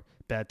back for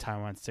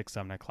bedtime around 6,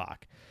 7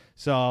 o'clock.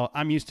 So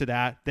I'm used to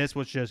that. This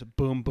was just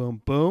boom,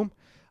 boom, boom.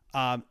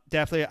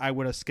 Definitely I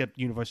would have skipped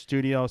Universal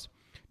Studios.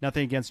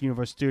 Nothing against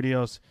Universal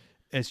Studios.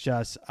 It's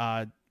just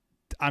I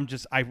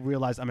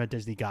realize I'm a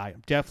Disney guy.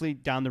 Definitely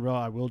down the road,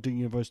 I will do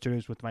Universal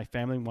Studios with my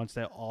family once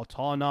they're all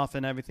tall enough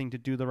and everything to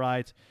do the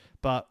rides.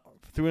 But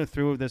through and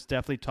through, this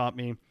definitely taught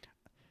me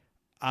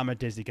I'm a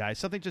Disney guy.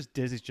 Something just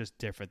Disney's just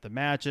different. The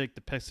magic,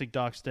 the pixie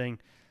dust thing,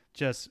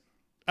 just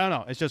I don't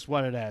know. It's just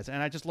what it is,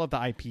 and I just love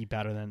the IP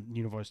better than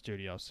Universal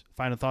Studios.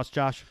 Final thoughts,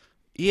 Josh?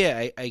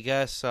 Yeah, I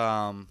guess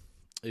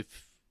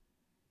if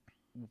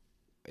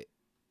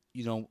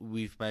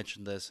we've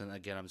mentioned this, and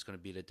again, I'm just going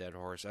to beat a dead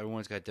horse.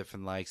 Everyone's got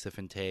different likes,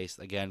 different tastes.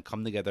 Again,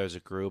 come together as a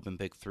group and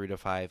pick 3 to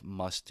 5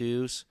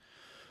 must-dos,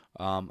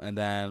 and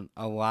then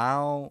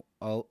allow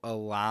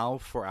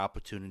for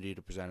opportunity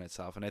to present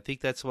itself. And I think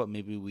that's what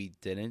maybe we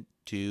didn't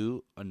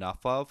do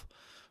enough of,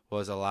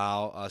 was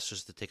allow us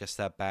just to take a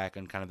step back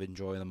and kind of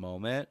enjoy the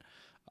moment.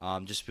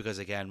 Just because,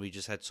 again, we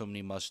just had so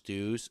many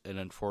must-dos, and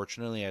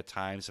unfortunately, at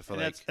times, I feel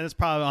and it's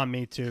probably on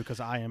me, too, because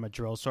I am a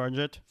drill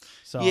sergeant.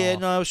 So yeah,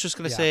 no, I was just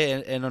going to say,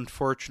 and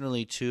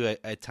unfortunately, too,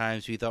 at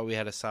times, we thought we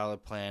had a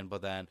solid plan,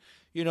 but then,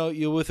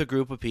 you're with a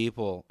group of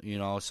people,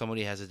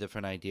 somebody has a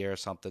different idea or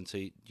something, so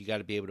you got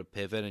to be able to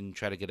pivot and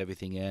try to get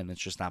everything in.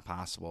 It's just not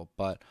possible.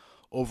 But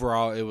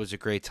overall, it was a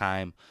great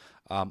time.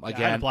 Again, I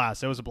had a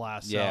blast. It was a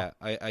blast. Yeah,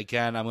 so. I'm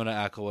going to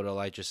echo what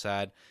Elijah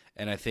said,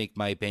 and I think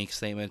my bank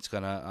statement's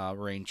going to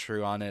reign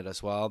true on it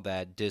as well,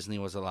 that Disney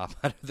was a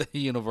lot better than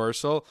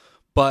Universal.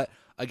 But,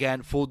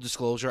 again, full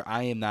disclosure,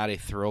 I am not a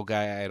thrill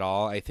guy at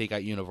all. I think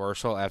at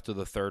Universal, after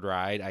the 3rd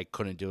ride, I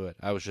couldn't do it.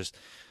 I was just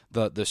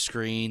the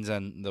screens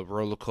and the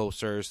roller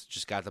coasters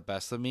just got the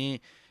best of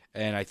me.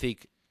 And I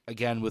think,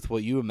 again, with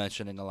what you were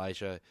mentioning,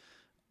 Elijah,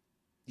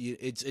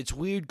 it's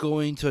weird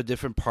going to a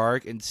different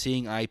park and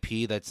seeing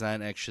IP that's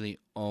not actually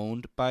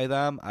owned by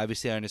them.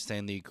 Obviously, I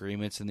understand the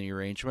agreements and the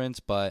arrangements,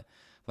 but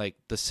like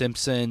the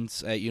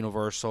Simpsons at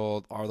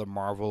Universal or the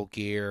Marvel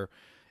gear,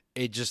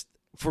 it just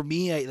for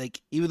me, I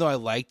like, even though I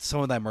liked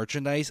some of that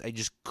merchandise, I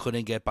just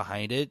couldn't get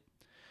behind it.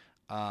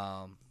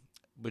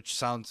 Which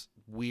sounds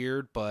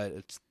weird, but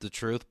it's the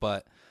truth.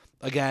 But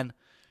again,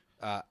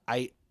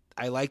 I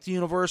like the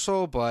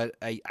Universal, but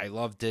I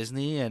love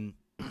Disney, and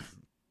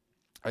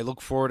I look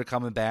forward to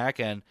coming back.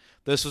 And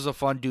this was a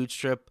fun dude's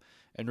trip,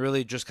 and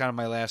really just kind of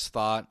my last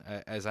thought,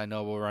 as I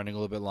know we're running a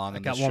little bit long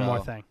in this show. I got one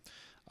more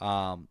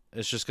thing.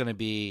 It's just going to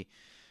be,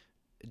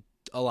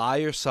 allow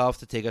yourself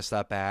to take a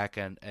step back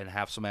and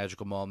have some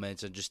magical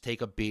moments, and just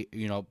take a beat.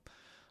 You know,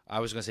 I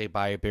was going to say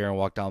buy a beer and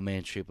walk down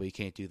Main Street, but you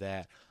can't do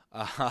that.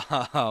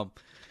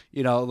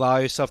 You know, allow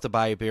yourself to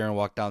buy a beer and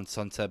walk down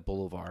Sunset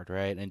Boulevard,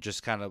 right? And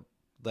just kind of,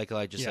 like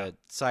I just said,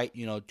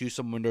 do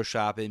some window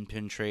shopping,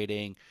 pin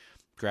trading,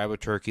 grab a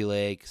turkey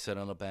leg, sit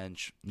on a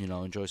bench,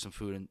 enjoy some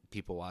food and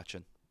people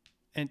watching.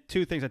 And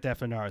two things I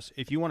definitely noticed.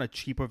 If you want a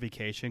cheaper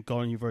vacation, go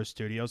to Universal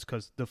Studios,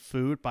 because the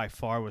food by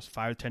far was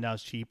 $5 to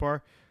 $10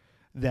 cheaper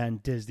than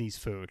Disney's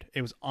food.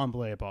 It was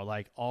unbelievable.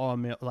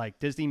 Like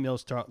Disney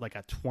meals start like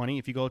at 20.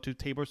 If you go to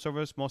table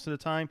service most of the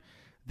time,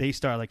 they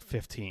start like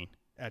 15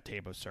 at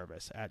table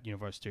service at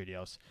Universal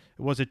Studios.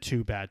 It wasn't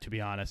too bad, to be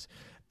honest.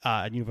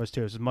 At Universal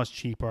Studios, it's much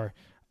cheaper.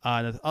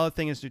 The other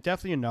thing is, you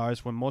definitely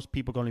notice when most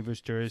people go to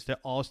Universal Studios, they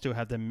all still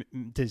have the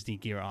Disney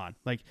gear on.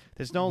 Like,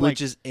 there's no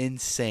which is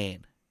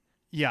insane.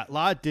 Yeah, a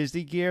lot of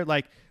Disney gear.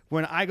 Like,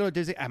 when I go to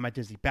Disney, I have my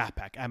Disney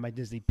backpack, I have my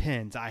Disney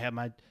pins, I have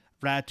my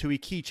Ratatouille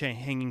keychain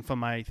hanging from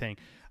my thing,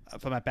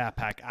 from my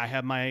backpack. I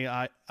have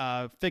my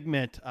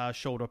Figment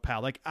shoulder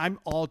pad. Like, I'm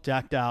all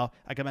decked out.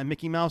 I got my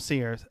Mickey Mouse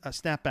here, a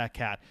snapback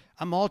hat.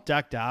 I'm all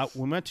decked out.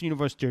 When we went to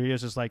Universal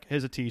Studios, it's like,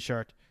 here's a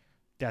T-shirt.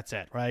 That's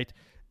it, right?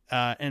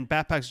 And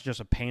backpacks are just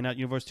a pain at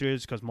Universal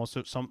Studios, because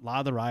a lot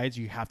of the rides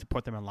you have to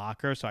put them in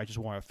lockers. So I just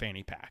wore a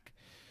fanny pack.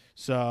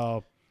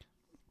 So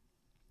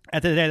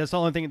at the end of the day, that's the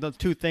only thing. Those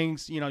two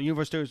things,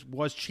 Universal Studios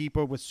was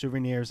cheaper with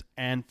souvenirs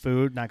and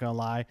food. Not gonna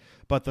lie,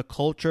 but the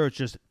culture is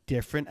just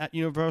different at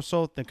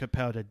Universal than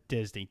compared to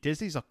Disney.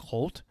 Disney's a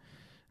cult,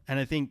 and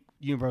I think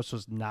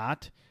Universal's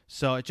not.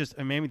 So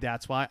maybe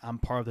that's why I'm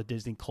part of the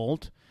Disney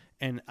cult.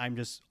 And I'm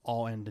just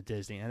all into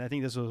Disney. And I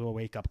think this was a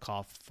wake-up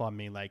call for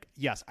me. Like,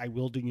 yes, I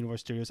will do Universal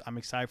Studios. I'm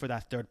excited for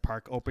that third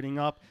park opening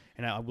up.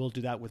 And I will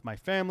do that with my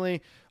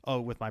family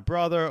or with my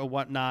brother or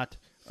whatnot,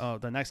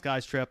 the next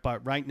guy's trip.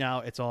 But right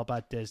now, it's all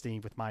about Disney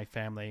with my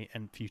family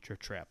and future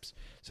trips.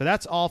 So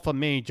that's all for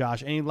me,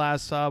 Josh. Any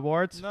last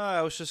words? No,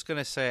 I was just going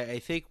to say, I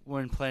think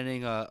when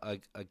planning a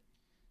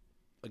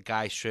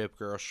guy's trip,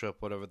 girl's trip,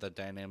 whatever the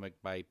dynamic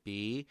might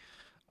be,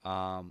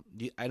 I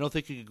don't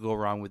think you could go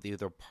wrong with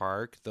either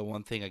park. The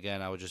one thing,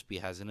 again, I would just be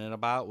hesitant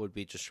about would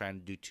be just trying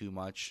to do too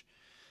much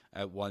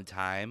at one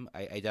time.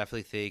 I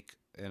definitely think,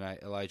 and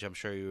Elijah, I'm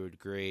sure you would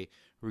agree,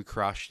 we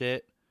crushed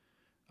it.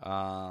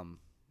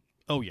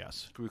 Oh,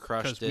 yes. We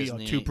crushed Disney.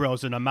 We are two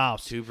bros and a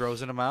mouse. Two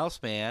bros and a mouse,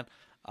 man.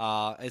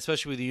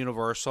 Especially with the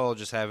Universal,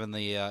 just having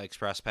the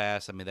Express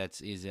Pass. I mean,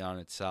 that's easy on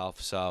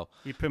itself. So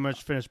we pretty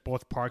much finished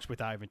both parks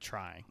without even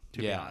trying,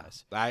 to be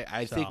honest.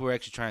 I think we're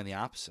actually trying the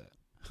opposite.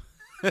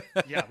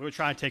 Yeah, we were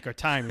trying to take our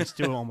time and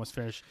still almost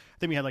finished. I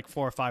think we had like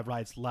 4 or 5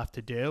 rides left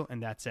to do,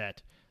 and that's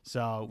it.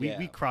 So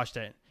we crushed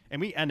it. And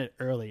we ended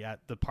early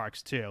at the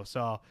parks too,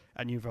 so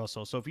at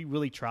Universal. So if we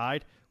really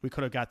tried, we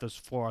could have got those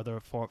 4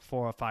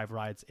 or 5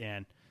 rides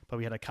in, but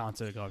we had a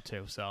concert to go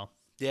to. So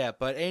yeah,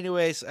 but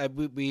anyways,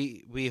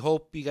 we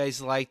hope you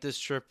guys like this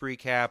trip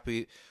recap.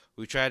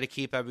 We try to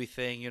keep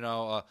everything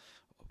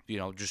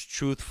just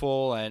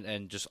truthful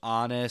and just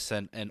honest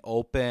and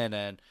open,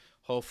 and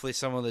hopefully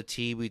some of the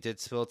tea we did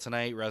spill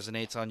tonight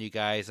resonates on you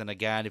guys. And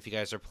again, if you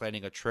guys are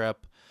planning a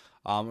trip,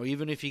 or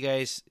even if you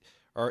guys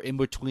are in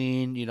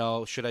between,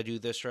 should I do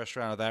this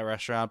restaurant or that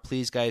restaurant,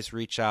 please, guys,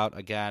 reach out.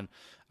 Again,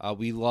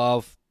 we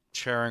love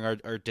sharing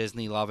our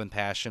Disney love and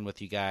passion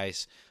with you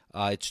guys.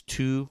 It's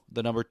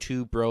the number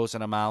 2 bros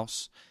and a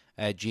mouse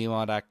at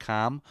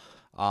gmail.com.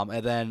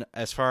 And then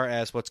as far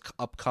as what's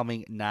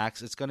upcoming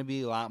next, it's going to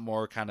be a lot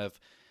more kind of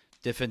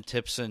different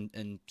tips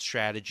and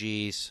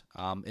strategies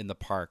in the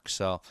park.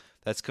 So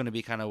that's going to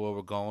be kind of where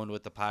we're going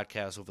with the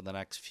podcast over the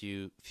next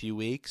few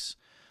weeks.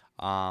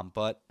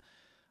 But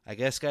I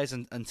guess, guys,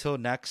 until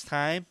next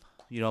time,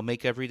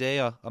 make every day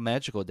a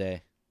magical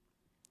day.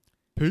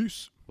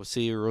 Peace. We'll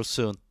see you real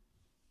soon.